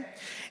 okay?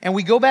 And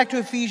we go back to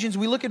Ephesians,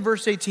 we look at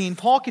verse 18.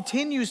 Paul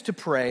continues to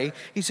pray.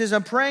 He says,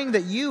 I'm praying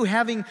that you,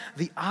 having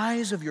the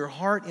eyes of your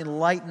heart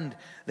enlightened,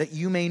 that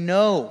you may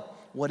know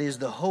what is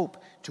the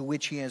hope to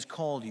which he has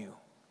called you.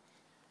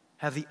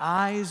 Have the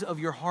eyes of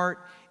your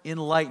heart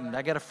enlightened.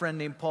 I got a friend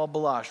named Paul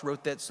Balash,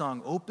 wrote that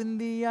song, "Open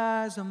the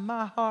eyes of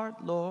my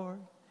heart, Lord."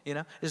 You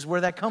know, this is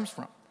where that comes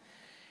from.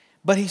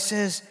 But he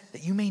says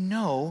that you may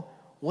know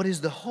what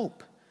is the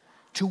hope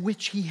to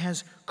which he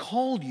has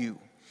called you.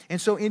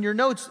 And so in your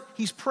notes,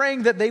 he's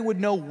praying that they would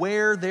know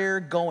where they're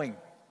going.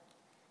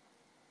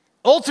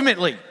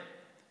 Ultimately,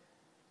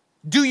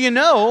 do you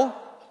know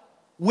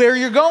where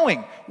you're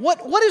going?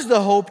 What is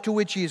the hope to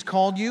which he has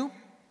called you?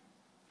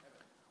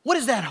 What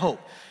is that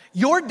hope?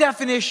 Your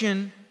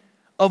definition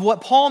of what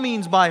Paul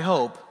means by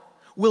hope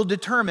will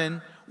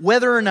determine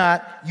whether or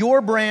not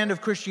your brand of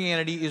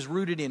Christianity is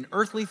rooted in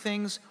earthly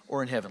things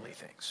or in heavenly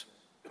things.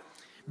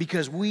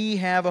 Because we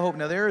have a hope.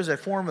 Now, there is a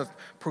form of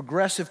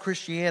progressive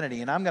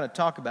Christianity, and I'm going to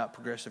talk about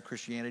progressive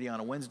Christianity on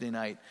a Wednesday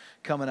night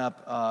coming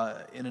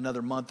up in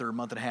another month or a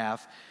month and a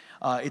half.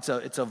 It's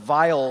a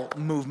vile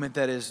movement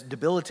that is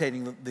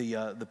debilitating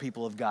the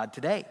people of God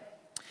today.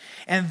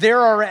 And there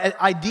are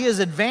ideas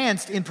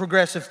advanced in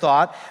progressive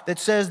thought that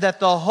says that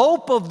the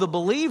hope of the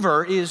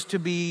believer is to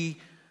be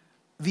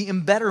the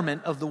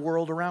embetterment of the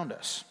world around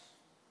us,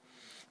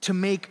 to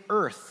make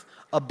earth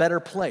a better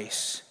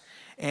place.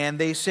 And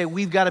they say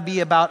we've got to be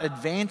about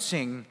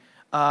advancing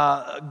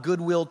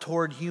goodwill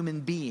toward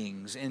human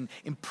beings and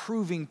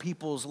improving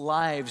people's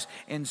lives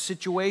and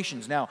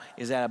situations. Now,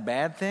 is that a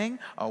bad thing?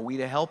 Are we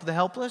to help the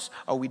helpless?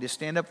 Are we to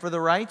stand up for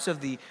the rights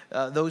of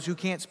those who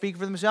can't speak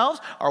for themselves?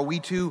 Are we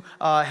to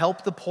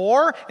help the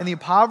poor and the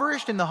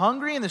impoverished and the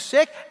hungry and the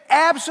sick?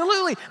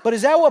 Absolutely. But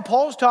is that what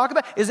Paul's talking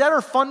about? Is that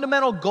our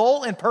fundamental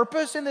goal and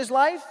purpose in this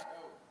life?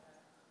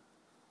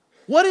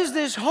 What is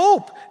this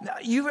hope?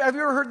 Have you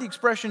ever heard the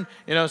expression,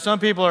 some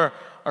people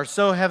are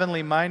so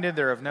heavenly minded,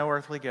 they're of no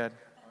earthly good?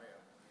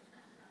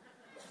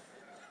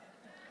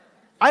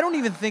 I don't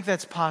even think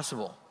that's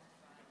possible.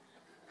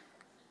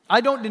 I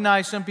don't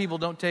deny some people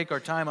don't take our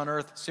time on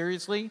earth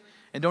seriously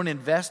and don't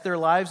invest their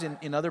lives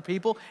in other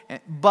people,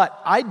 but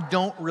I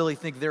don't really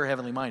think they're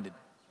heavenly minded.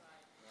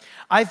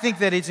 I think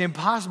that it's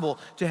impossible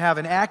to have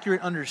an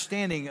accurate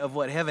understanding of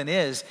what heaven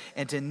is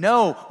and to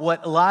know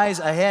what lies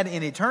ahead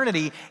in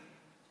eternity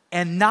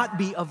and not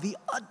be of the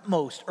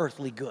utmost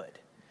earthly good.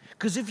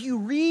 Because if you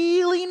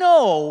really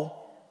know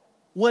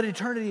what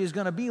eternity is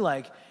going to be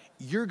like,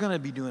 you're going to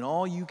be doing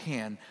all you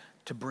can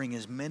to bring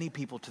as many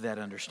people to that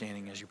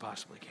understanding as you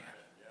possibly can.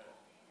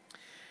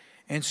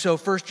 And so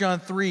 1 John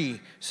 3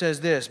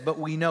 says this, but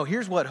we know,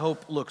 here's what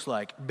hope looks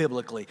like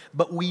biblically.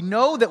 But we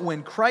know that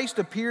when Christ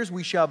appears,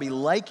 we shall be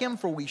like him,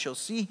 for we shall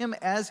see him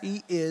as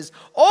he is.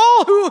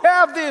 All who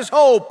have this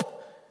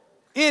hope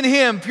in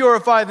him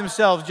purify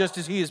themselves just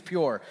as he is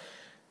pure.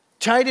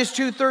 Titus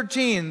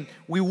 2:13,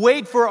 we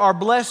wait for our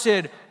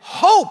blessed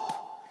hope,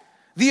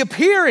 the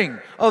appearing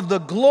of the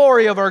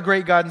glory of our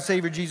great God and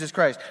Savior Jesus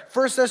Christ.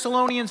 1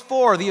 Thessalonians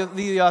 4,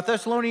 the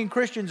Thessalonian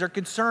Christians are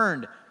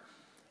concerned.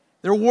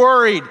 They're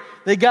worried.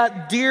 They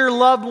got dear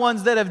loved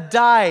ones that have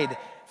died,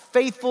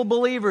 faithful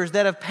believers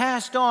that have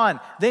passed on.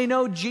 They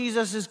know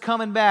Jesus is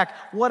coming back.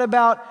 What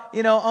about,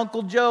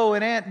 Uncle Joe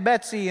and Aunt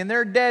Betsy, and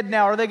they're dead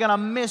now. Are they going to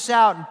miss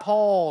out? And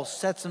Paul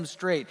sets them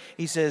straight.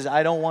 He says,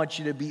 I don't want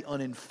you to be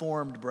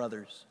uninformed,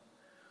 brothers,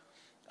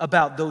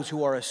 about those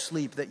who are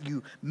asleep, that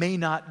you may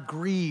not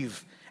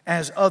grieve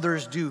as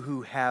others do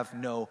who have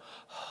no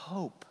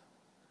hope.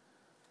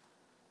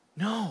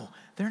 No,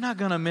 they're not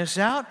going to miss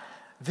out.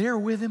 They're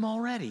with him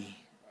already.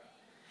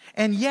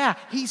 And yeah,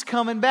 he's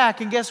coming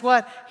back. And guess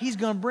what? He's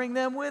going to bring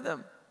them with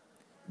him.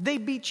 They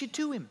beat you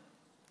to him.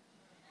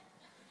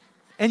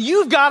 And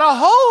you've got a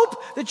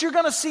hope that you're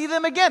going to see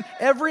them again.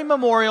 Every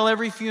memorial,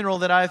 every funeral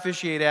that I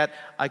officiate at,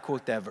 I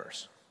quote that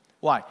verse.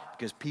 Why?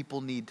 Because people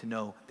need to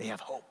know they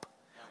have hope.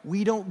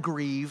 We don't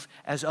grieve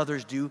as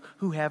others do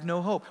who have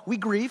no hope. We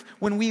grieve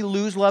when we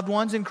lose loved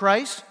ones in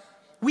Christ.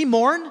 We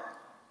mourn.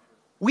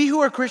 We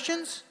who are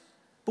Christians.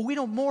 But we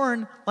don't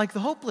mourn like the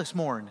hopeless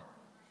mourn.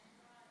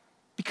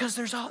 Because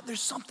there's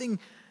something,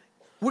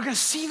 we're going to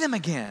see them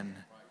again.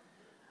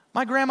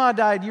 My grandma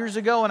died years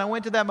ago, and I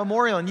went to that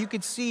memorial, and you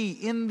could see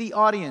in the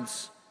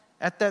audience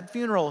at that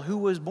funeral who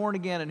was born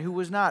again and who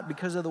was not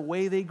because of the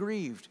way they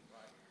grieved.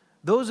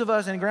 Those of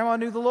us, and grandma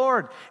knew the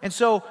Lord. And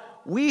so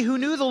we who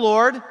knew the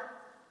Lord,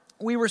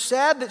 we were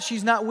sad that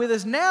she's not with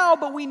us now,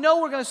 but we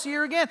know we're going to see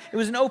her again. It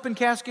was an open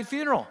casket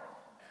funeral.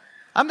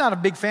 I'm not a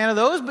big fan of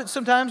those, but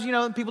sometimes,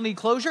 people need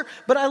closure.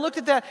 But I looked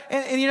at that,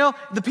 and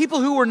the people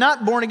who were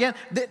not born again,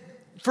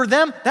 for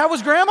them, that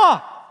was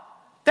grandma.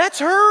 That's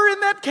her in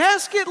that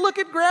casket. Look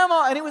at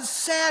grandma. And it was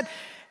sad.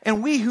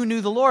 And we who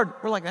knew the Lord,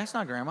 we're like, that's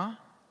not grandma.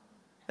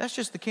 That's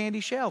just the candy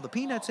shell. The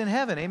peanut's in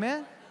heaven.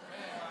 Amen?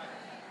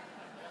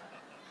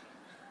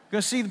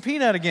 Going to see the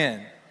peanut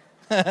again.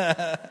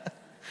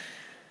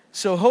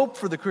 So hope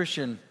for the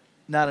Christian,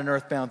 not an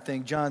earthbound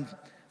thing. John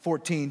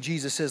 14,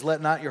 Jesus says, let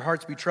not your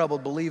hearts be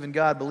troubled. Believe in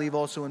God, believe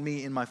also in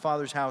me. In my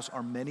Father's house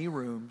are many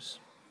rooms.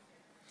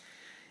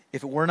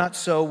 If it were not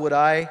so, would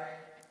I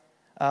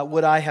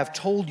have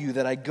told you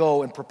that I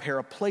go and prepare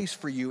a place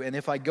for you? And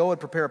if I go and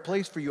prepare a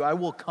place for you, I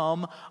will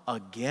come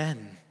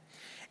again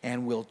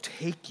and will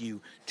take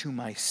you to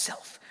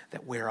myself,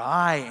 that where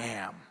I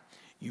am,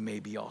 you may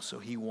be also.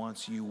 He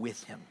wants you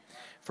with him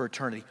for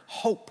eternity.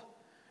 Hope.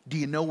 Do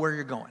you know where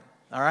you're going?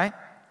 All right?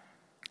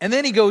 And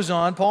then he goes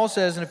on, Paul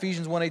says in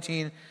Ephesians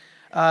 1:18,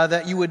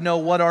 that you would know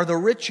what are the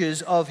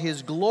riches of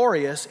his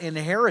glorious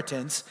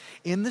inheritance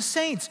in the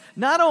saints.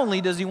 Not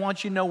only does he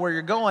want you to know where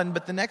you're going,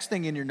 but the next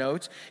thing in your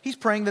notes, he's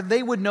praying that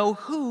they would know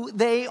who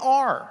they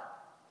are.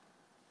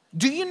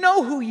 Do you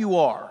know who you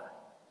are?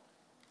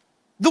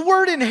 The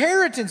word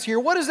inheritance here,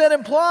 what does that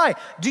imply?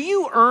 Do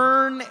you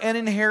earn an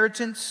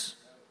inheritance?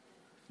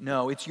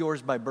 No, it's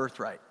yours by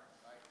birthright.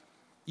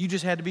 You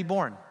just had to be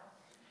born.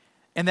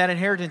 And that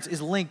inheritance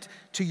is linked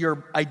to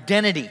your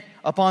identity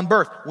upon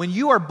birth. When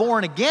you are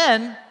born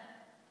again,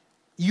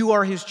 you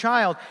are his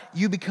child.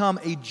 You become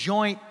a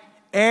joint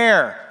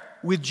heir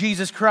with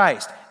Jesus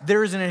Christ.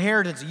 There is an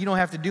inheritance that you don't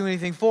have to do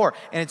anything for,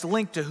 and it's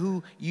linked to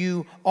who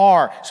you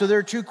are. So there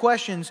are two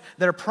questions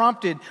that are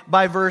prompted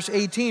by verse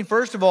 18.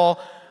 First of all,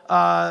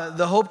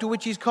 the hope to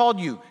which he's called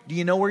you. Do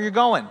you know where you're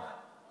going?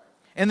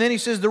 And then he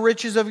says the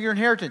riches of your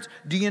inheritance.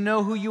 Do you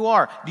know who you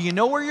are? Do you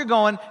know where you're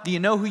going? Do you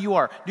know who you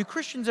are? Do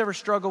Christians ever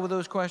struggle with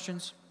those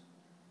questions?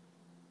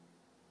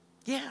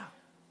 Yeah.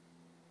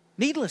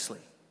 Needlessly.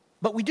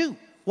 But we do.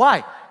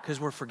 Why? Because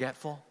we're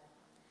forgetful.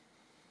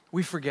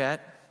 We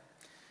forget.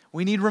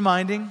 We need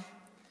reminding.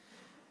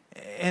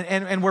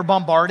 And we're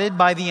bombarded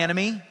by the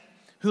enemy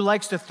who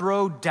likes to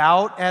throw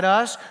doubt at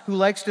us, who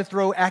likes to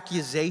throw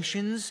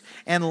accusations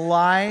and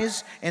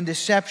lies and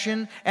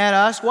deception at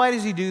us. Why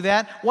does he do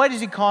that? Why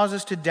does he cause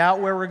us to doubt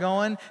where we're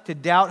going, to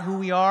doubt who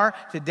we are,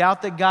 to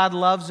doubt that God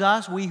loves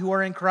us, we who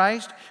are in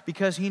Christ?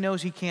 Because he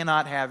knows he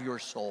cannot have your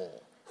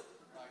soul.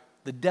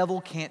 The devil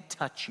can't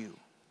touch you.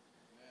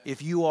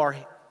 If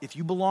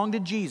you belong to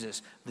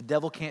Jesus, the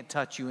devil can't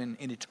touch you in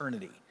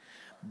eternity.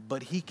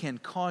 But he can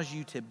cause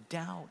you to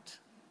doubt.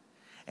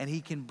 And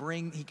he can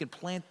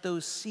plant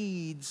those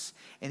seeds,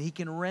 and he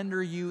can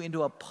render you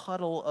into a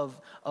puddle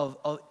of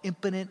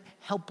impotent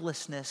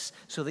helplessness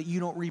so that you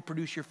don't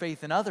reproduce your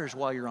faith in others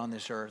while you're on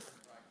this earth.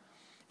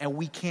 And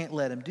we can't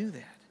let him do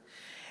that.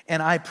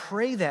 And I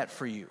pray that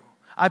for you.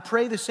 I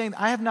pray the same.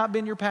 I have not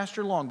been your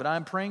pastor long, but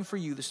I'm praying for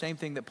you the same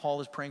thing that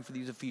Paul is praying for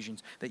these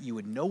Ephesians, that you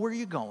would know where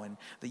you're going,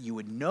 that you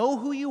would know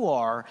who you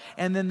are,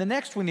 and then the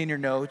next one in your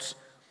notes,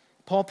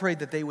 Paul prayed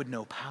that they would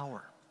know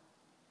power.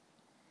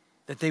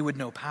 That they would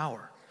know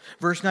power.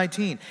 Verse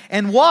 19,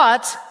 and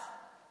what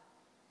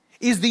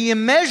is the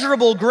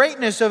immeasurable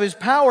greatness of his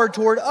power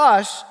toward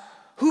us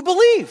who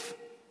believe?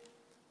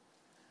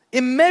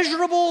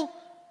 Immeasurable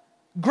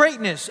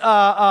greatness.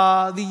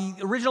 The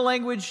original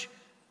language,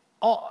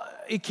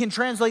 it can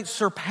translate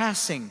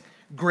surpassing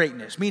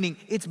greatness, meaning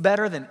it's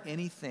better than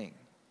anything.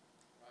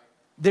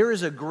 There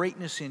is a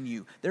greatness in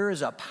you. There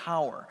is a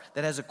power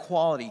that has a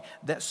quality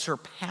that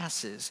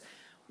surpasses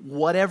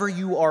whatever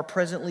you are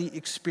presently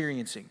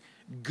experiencing,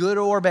 good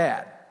or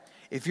bad.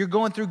 If you're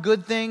going through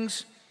good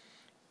things,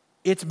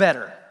 it's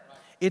better.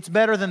 It's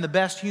better than the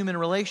best human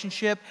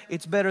relationship.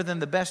 It's better than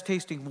the best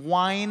tasting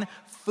wine,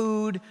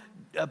 food,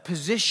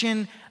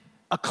 position,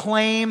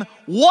 acclaim,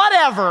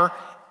 whatever.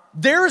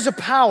 There is a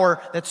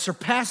power that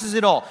surpasses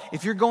it all.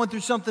 If you're going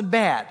through something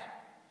bad,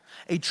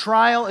 a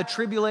trial, a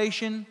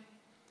tribulation,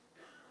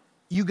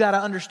 you got to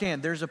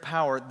understand there's a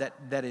power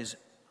that is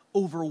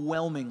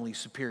overwhelmingly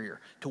superior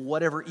to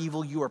whatever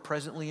evil you are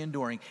presently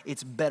enduring.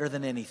 It's better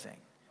than anything.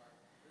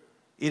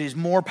 It is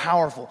more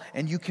powerful,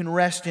 and you can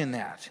rest in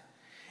that.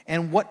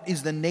 And what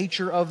is the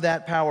nature of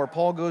that power?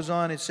 Paul goes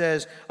on, it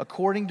says,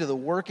 according to the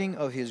working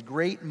of his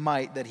great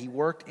might that he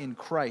worked in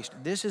Christ.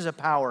 This is a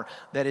power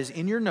that is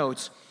in your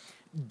notes,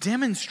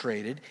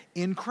 demonstrated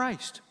in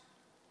Christ.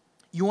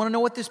 You want to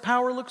know what this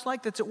power looks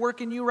like that's at work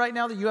in you right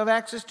now that you have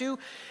access to?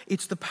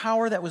 It's the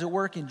power that was at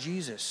work in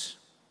Jesus.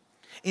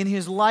 In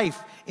his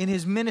life, in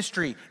his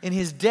ministry, in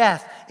his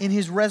death, in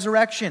his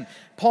resurrection.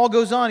 Paul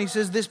goes on, he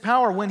says, this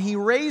power, when he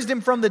raised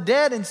him from the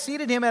dead and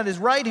seated him at his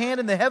right hand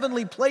in the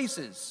heavenly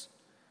places.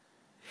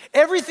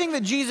 Everything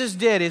that Jesus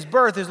did, his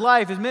birth, his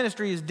life, his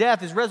ministry, his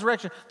death, his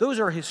resurrection, those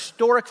are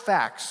historic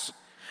facts.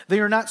 They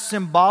are not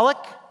symbolic.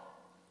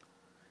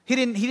 He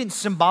didn't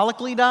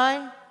symbolically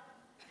die.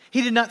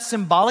 He did not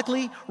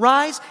symbolically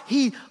rise.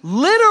 He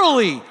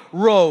literally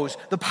rose.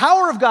 The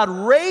power of God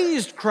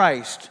raised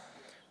Christ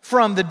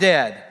from the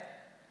dead.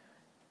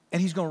 And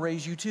he's going to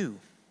raise you too.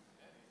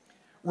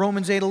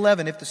 Romans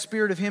 8:11, if the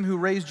spirit of him who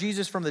raised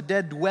Jesus from the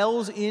dead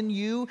dwells in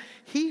you,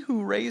 he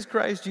who raised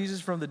Christ Jesus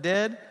from the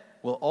dead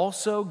will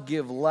also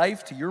give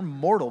life to your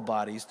mortal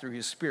bodies through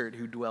his spirit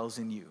who dwells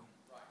in you.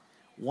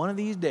 One of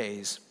these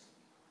days,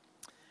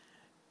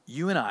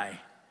 you and I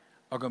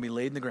are going to be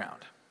laid in the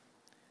ground.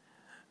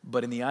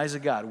 But in the eyes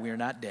of God, we are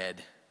not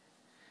dead.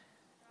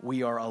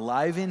 We are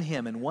alive in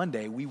him, and one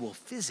day we will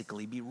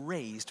physically be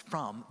raised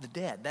from the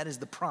dead. That is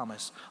the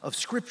promise of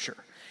Scripture.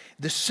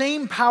 The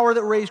same power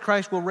that raised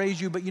Christ will raise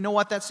you, but you know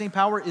what? That same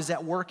power is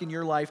at work in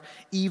your life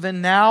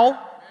even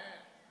now.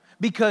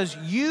 Because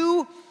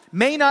you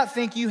may not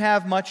think you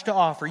have much to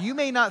offer. You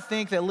may not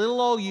think that little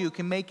old you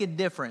can make a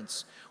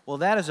difference. Well,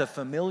 that is a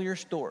familiar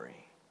story.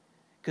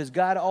 Because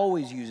God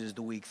always uses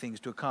the weak things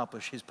to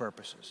accomplish his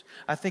purposes.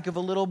 I think of a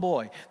little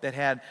boy that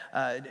had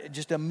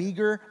just a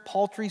meager,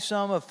 paltry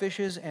sum of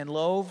fishes and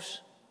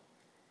loaves.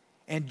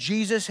 And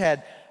Jesus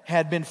had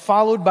been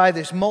followed by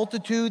this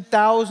multitude,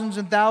 thousands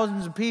and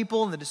thousands of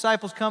people. And the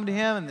disciples come to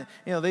him.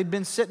 And they'd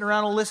been sitting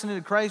around and listening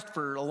to Christ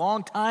for a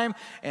long time.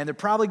 And they're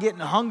probably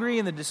getting hungry.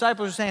 And the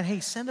disciples are saying, hey,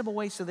 send them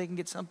away so they can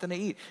get something to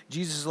eat.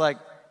 Jesus is like,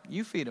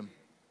 you feed them.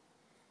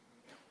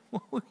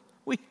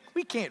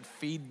 We can't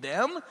feed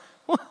them.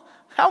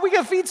 How are we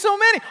going to feed so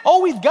many?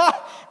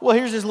 Well,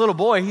 here's this little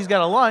boy. He's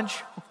got a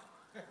lunch.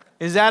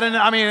 Is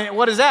that,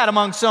 what is that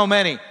among so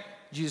many?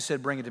 Jesus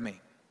said, bring it to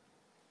me.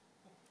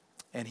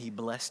 And he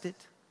blessed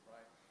it,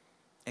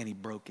 and he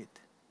broke it,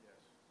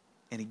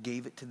 and he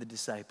gave it to the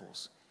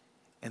disciples.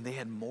 And they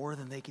had more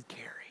than they could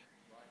carry,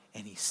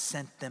 and he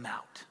sent them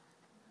out.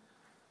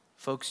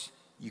 Folks,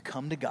 you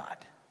come to God,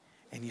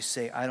 and you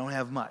say, I don't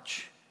have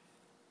much,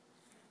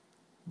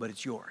 but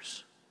it's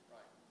yours.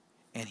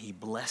 And he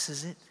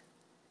blesses it.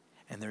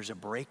 And there's a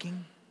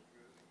breaking,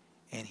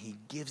 and he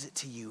gives it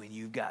to you, and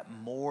you've got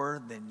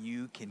more than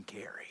you can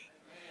carry.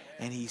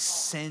 And he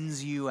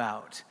sends you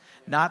out,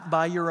 not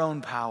by your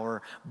own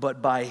power,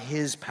 but by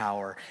his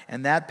power.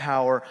 And that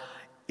power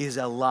is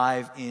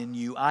alive in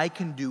you. I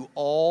can do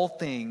all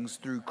things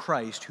through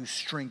Christ who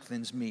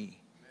strengthens me.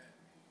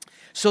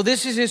 So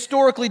this is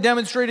historically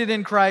demonstrated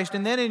in Christ.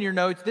 And then in your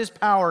notes, this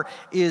power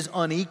is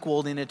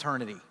unequaled in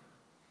eternity.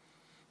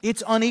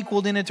 It's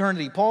unequaled in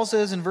eternity. Paul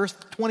says in verse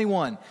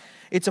 21,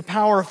 it's a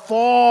power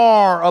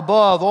far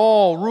above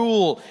all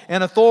rule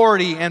and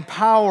authority and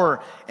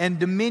power and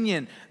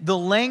dominion. The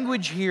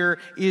language here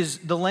is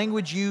the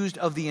language used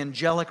of the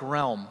angelic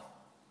realm.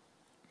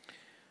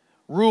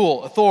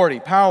 Rule, authority,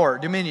 power,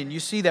 dominion.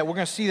 You see that. We're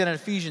going to see that in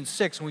Ephesians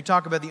 6 when we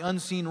talk about the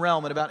unseen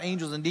realm and about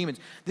angels and demons.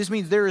 This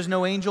means there is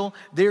no angel,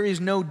 there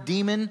is no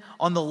demon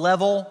on the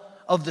level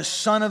of the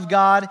Son of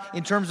God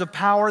in terms of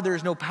power. There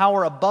is no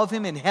power above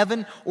him in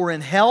heaven or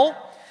in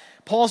hell.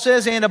 Paul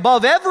says, and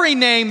above every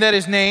name that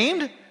is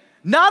named,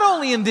 not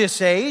only in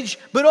this age,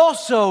 but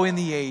also in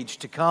the age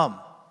to come.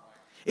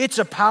 It's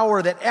a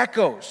power that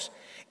echoes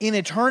in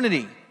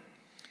eternity.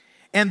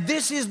 And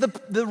this is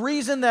the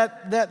reason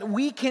that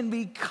we can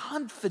be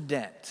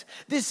confident.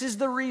 This is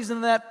the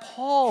reason that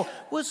Paul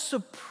was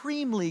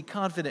supremely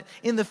confident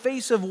in the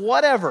face of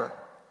whatever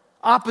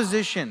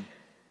opposition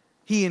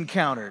he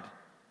encountered.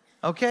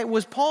 Okay,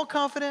 was Paul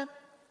confident?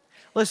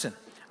 Listen,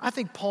 I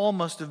think Paul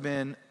must have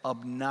been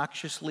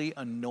obnoxiously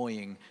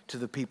annoying to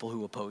the people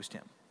who opposed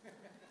him.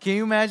 Can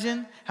you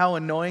imagine how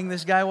annoying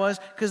this guy was?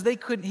 Because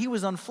he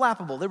was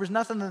unflappable. There was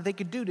nothing that they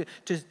could do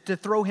to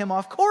throw him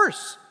off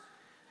course.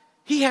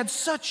 He had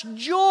such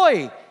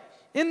joy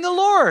in the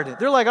Lord.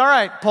 They're like, all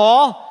right,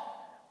 Paul,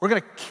 we're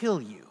going to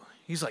kill you.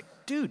 He's like,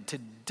 dude, to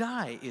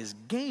die is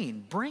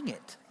gain. Bring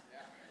it.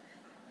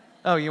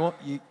 Oh, you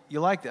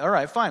like that? All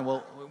right, fine.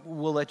 Well,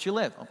 we'll let you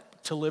live.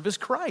 To live is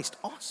Christ.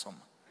 Awesome.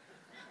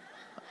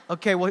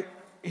 Okay, well,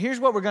 here's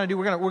what we're going to do.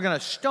 We're going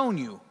to stone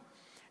you.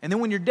 And then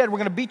when you're dead, we're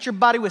going to beat your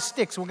body with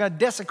sticks. We're going to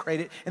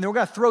desecrate it. And then we're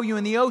going to throw you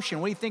in the ocean.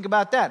 What do you think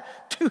about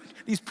that? Dude,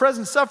 these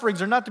present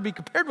sufferings are not to be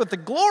compared with the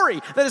glory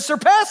that is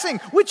surpassing.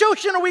 Which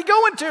ocean are we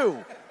going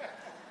to?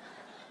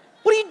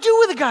 What do you do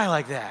with a guy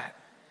like that?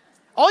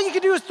 All you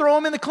can do is throw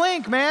him in the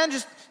clink, man.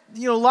 Just,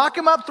 lock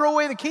him up, throw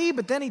away the key.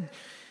 But then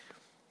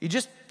he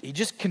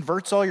just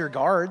converts all your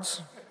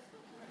guards.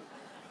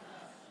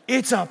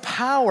 It's a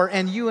power,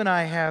 and you and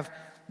I have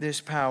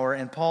this power.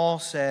 And Paul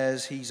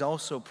says he's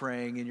also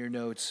praying in your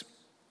notes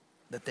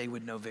that they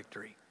would know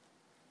victory.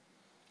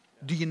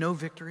 Do you know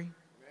victory?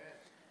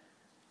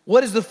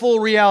 What is the full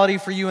reality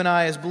for you and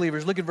I as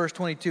believers? Look at verse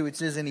 22. It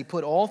says, and he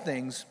put all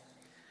things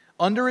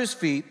under his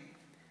feet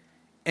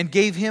and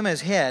gave him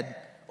as head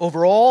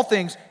over all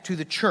things to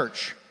the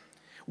church,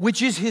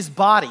 which is his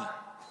body,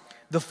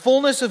 the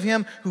fullness of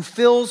him who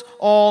fills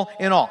all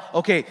in all.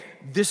 Okay,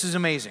 this is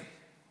amazing.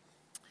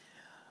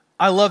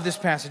 I love this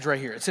passage right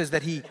here. It says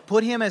that he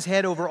put him as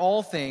head over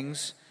all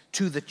things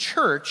to the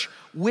church,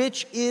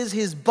 which is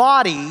his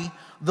body,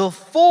 the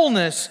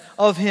fullness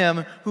of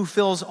him who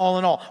fills all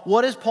in all.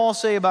 What does Paul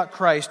say about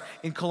Christ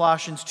in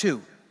Colossians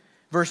 2?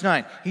 Verse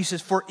 9, he says,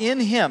 for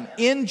in him,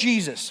 in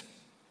Jesus,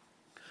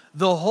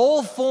 the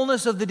whole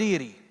fullness of the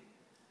deity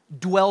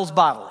dwells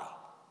bodily.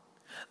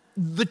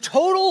 The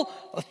total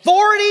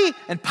authority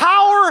and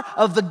power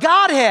of the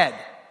Godhead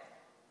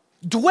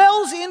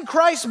dwells in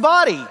Christ's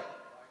body.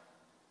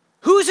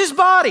 Who's his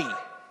body?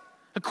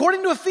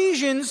 According to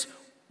Ephesians,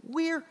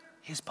 we're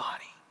his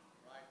body.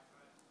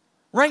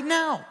 Right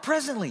now,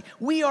 presently,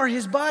 we are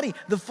his body,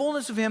 the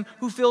fullness of him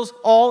who fills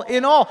all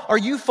in all. Are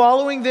you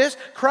following this?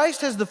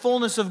 Christ has the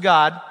fullness of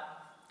God.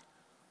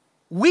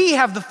 We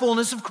have the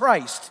fullness of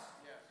Christ.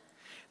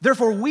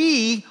 Therefore,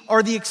 we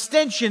are the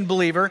extension,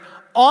 believer,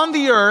 on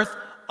the earth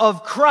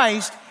of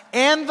Christ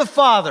and the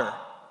Father.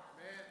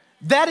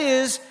 That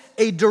is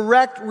a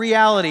direct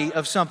reality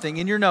of something.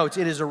 In your notes,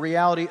 it is a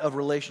reality of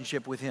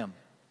relationship with him.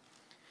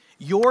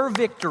 Your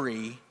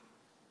victory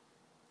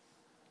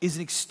is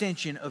an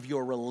extension of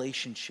your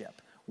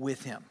relationship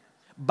with him.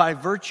 By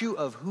virtue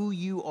of who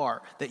you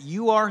are, that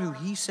you are who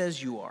he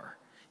says you are,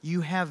 you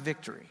have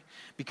victory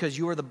because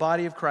you are the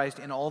body of Christ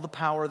and all the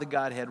power of the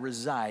Godhead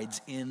resides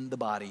in the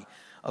body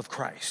of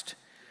Christ.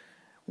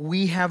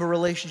 We have a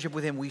relationship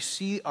with him. We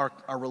see our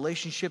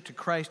relationship to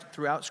Christ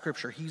throughout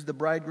Scripture. He's the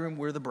bridegroom,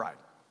 we're the bride.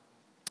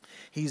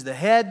 He's the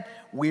head,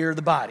 we're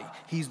the body.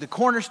 He's the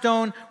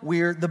cornerstone,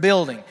 we're the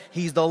building.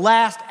 He's the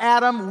last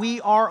Adam,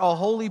 we are a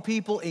holy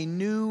people, a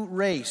new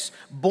race,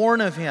 born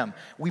of him.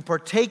 We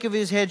partake of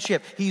his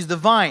headship. He's the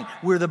vine,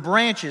 we're the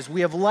branches.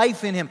 We have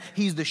life in him.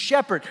 He's the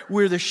shepherd,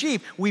 we're the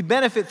sheep. We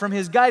benefit from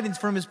his guidance,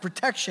 from his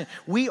protection.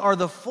 We are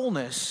the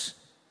fullness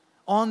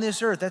on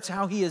this earth. That's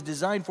how he has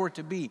designed for it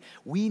to be.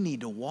 We need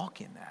to walk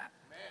in that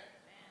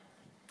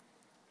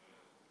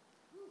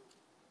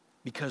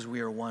because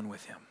we are one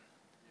with him.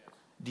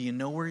 Do you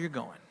know where you're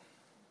going?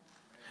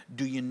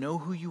 Do you know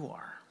who you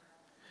are?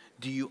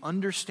 Do you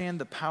understand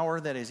the power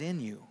that is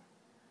in you?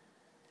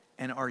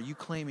 And are you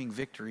claiming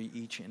victory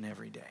each and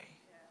every day?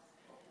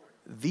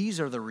 These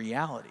are the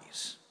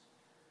realities.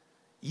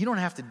 You don't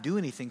have to do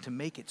anything to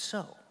make it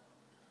so.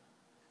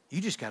 You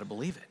just got to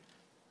believe it.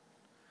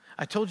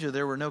 I told you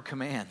there were no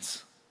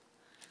commands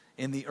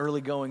in the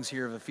early goings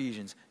here of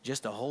Ephesians,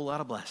 just a whole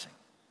lot of blessing.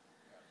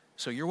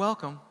 So you're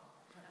welcome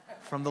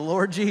from the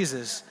Lord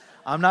Jesus.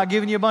 I'm not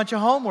giving you a bunch of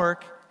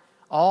homework.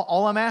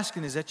 All I'm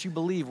asking is that you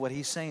believe what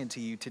he's saying to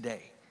you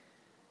today.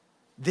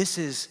 This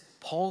is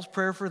Paul's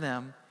prayer for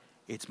them.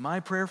 It's my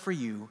prayer for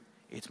you.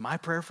 It's my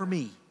prayer for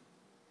me.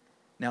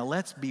 Now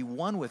let's be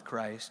one with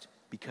Christ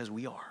because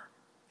we are.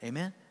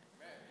 Amen?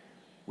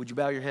 Would you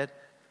bow your head?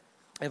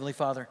 Heavenly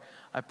Father,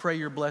 I pray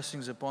your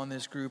blessings upon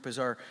this group as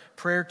our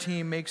prayer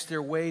team makes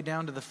their way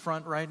down to the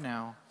front right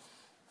now.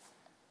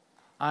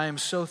 I am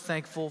so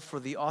thankful for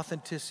the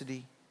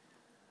authenticity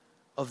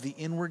of the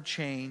inward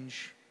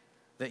change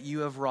that you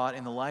have wrought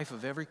in the life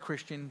of every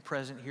Christian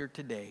present here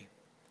today.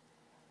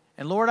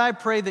 And Lord, I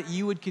pray that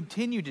you would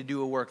continue to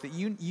do a work, that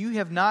you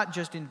have not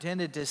just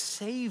intended to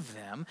save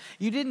them.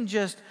 You didn't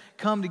just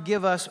come to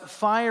give us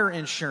fire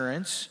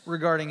insurance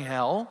regarding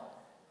hell.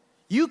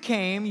 You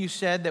came, you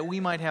said, that we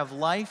might have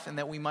life and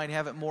that we might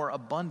have it more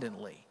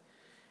abundantly.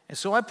 And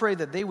so I pray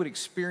that they would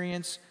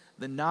experience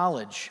the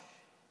knowledge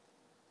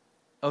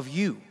of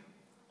you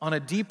on a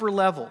deeper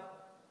level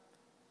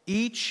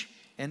each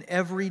and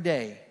every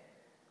day,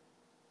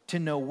 to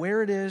know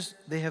where it is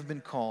they have been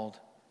called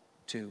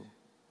to,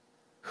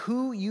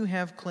 who you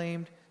have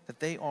claimed that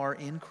they are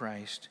in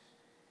Christ,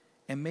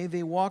 and may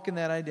they walk in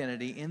that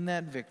identity, in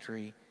that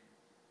victory,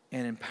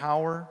 and in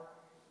power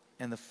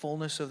and the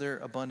fullness of their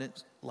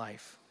abundant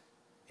life.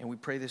 And we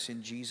pray this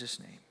in Jesus'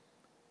 name.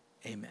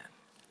 Amen.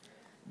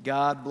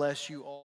 God bless you all.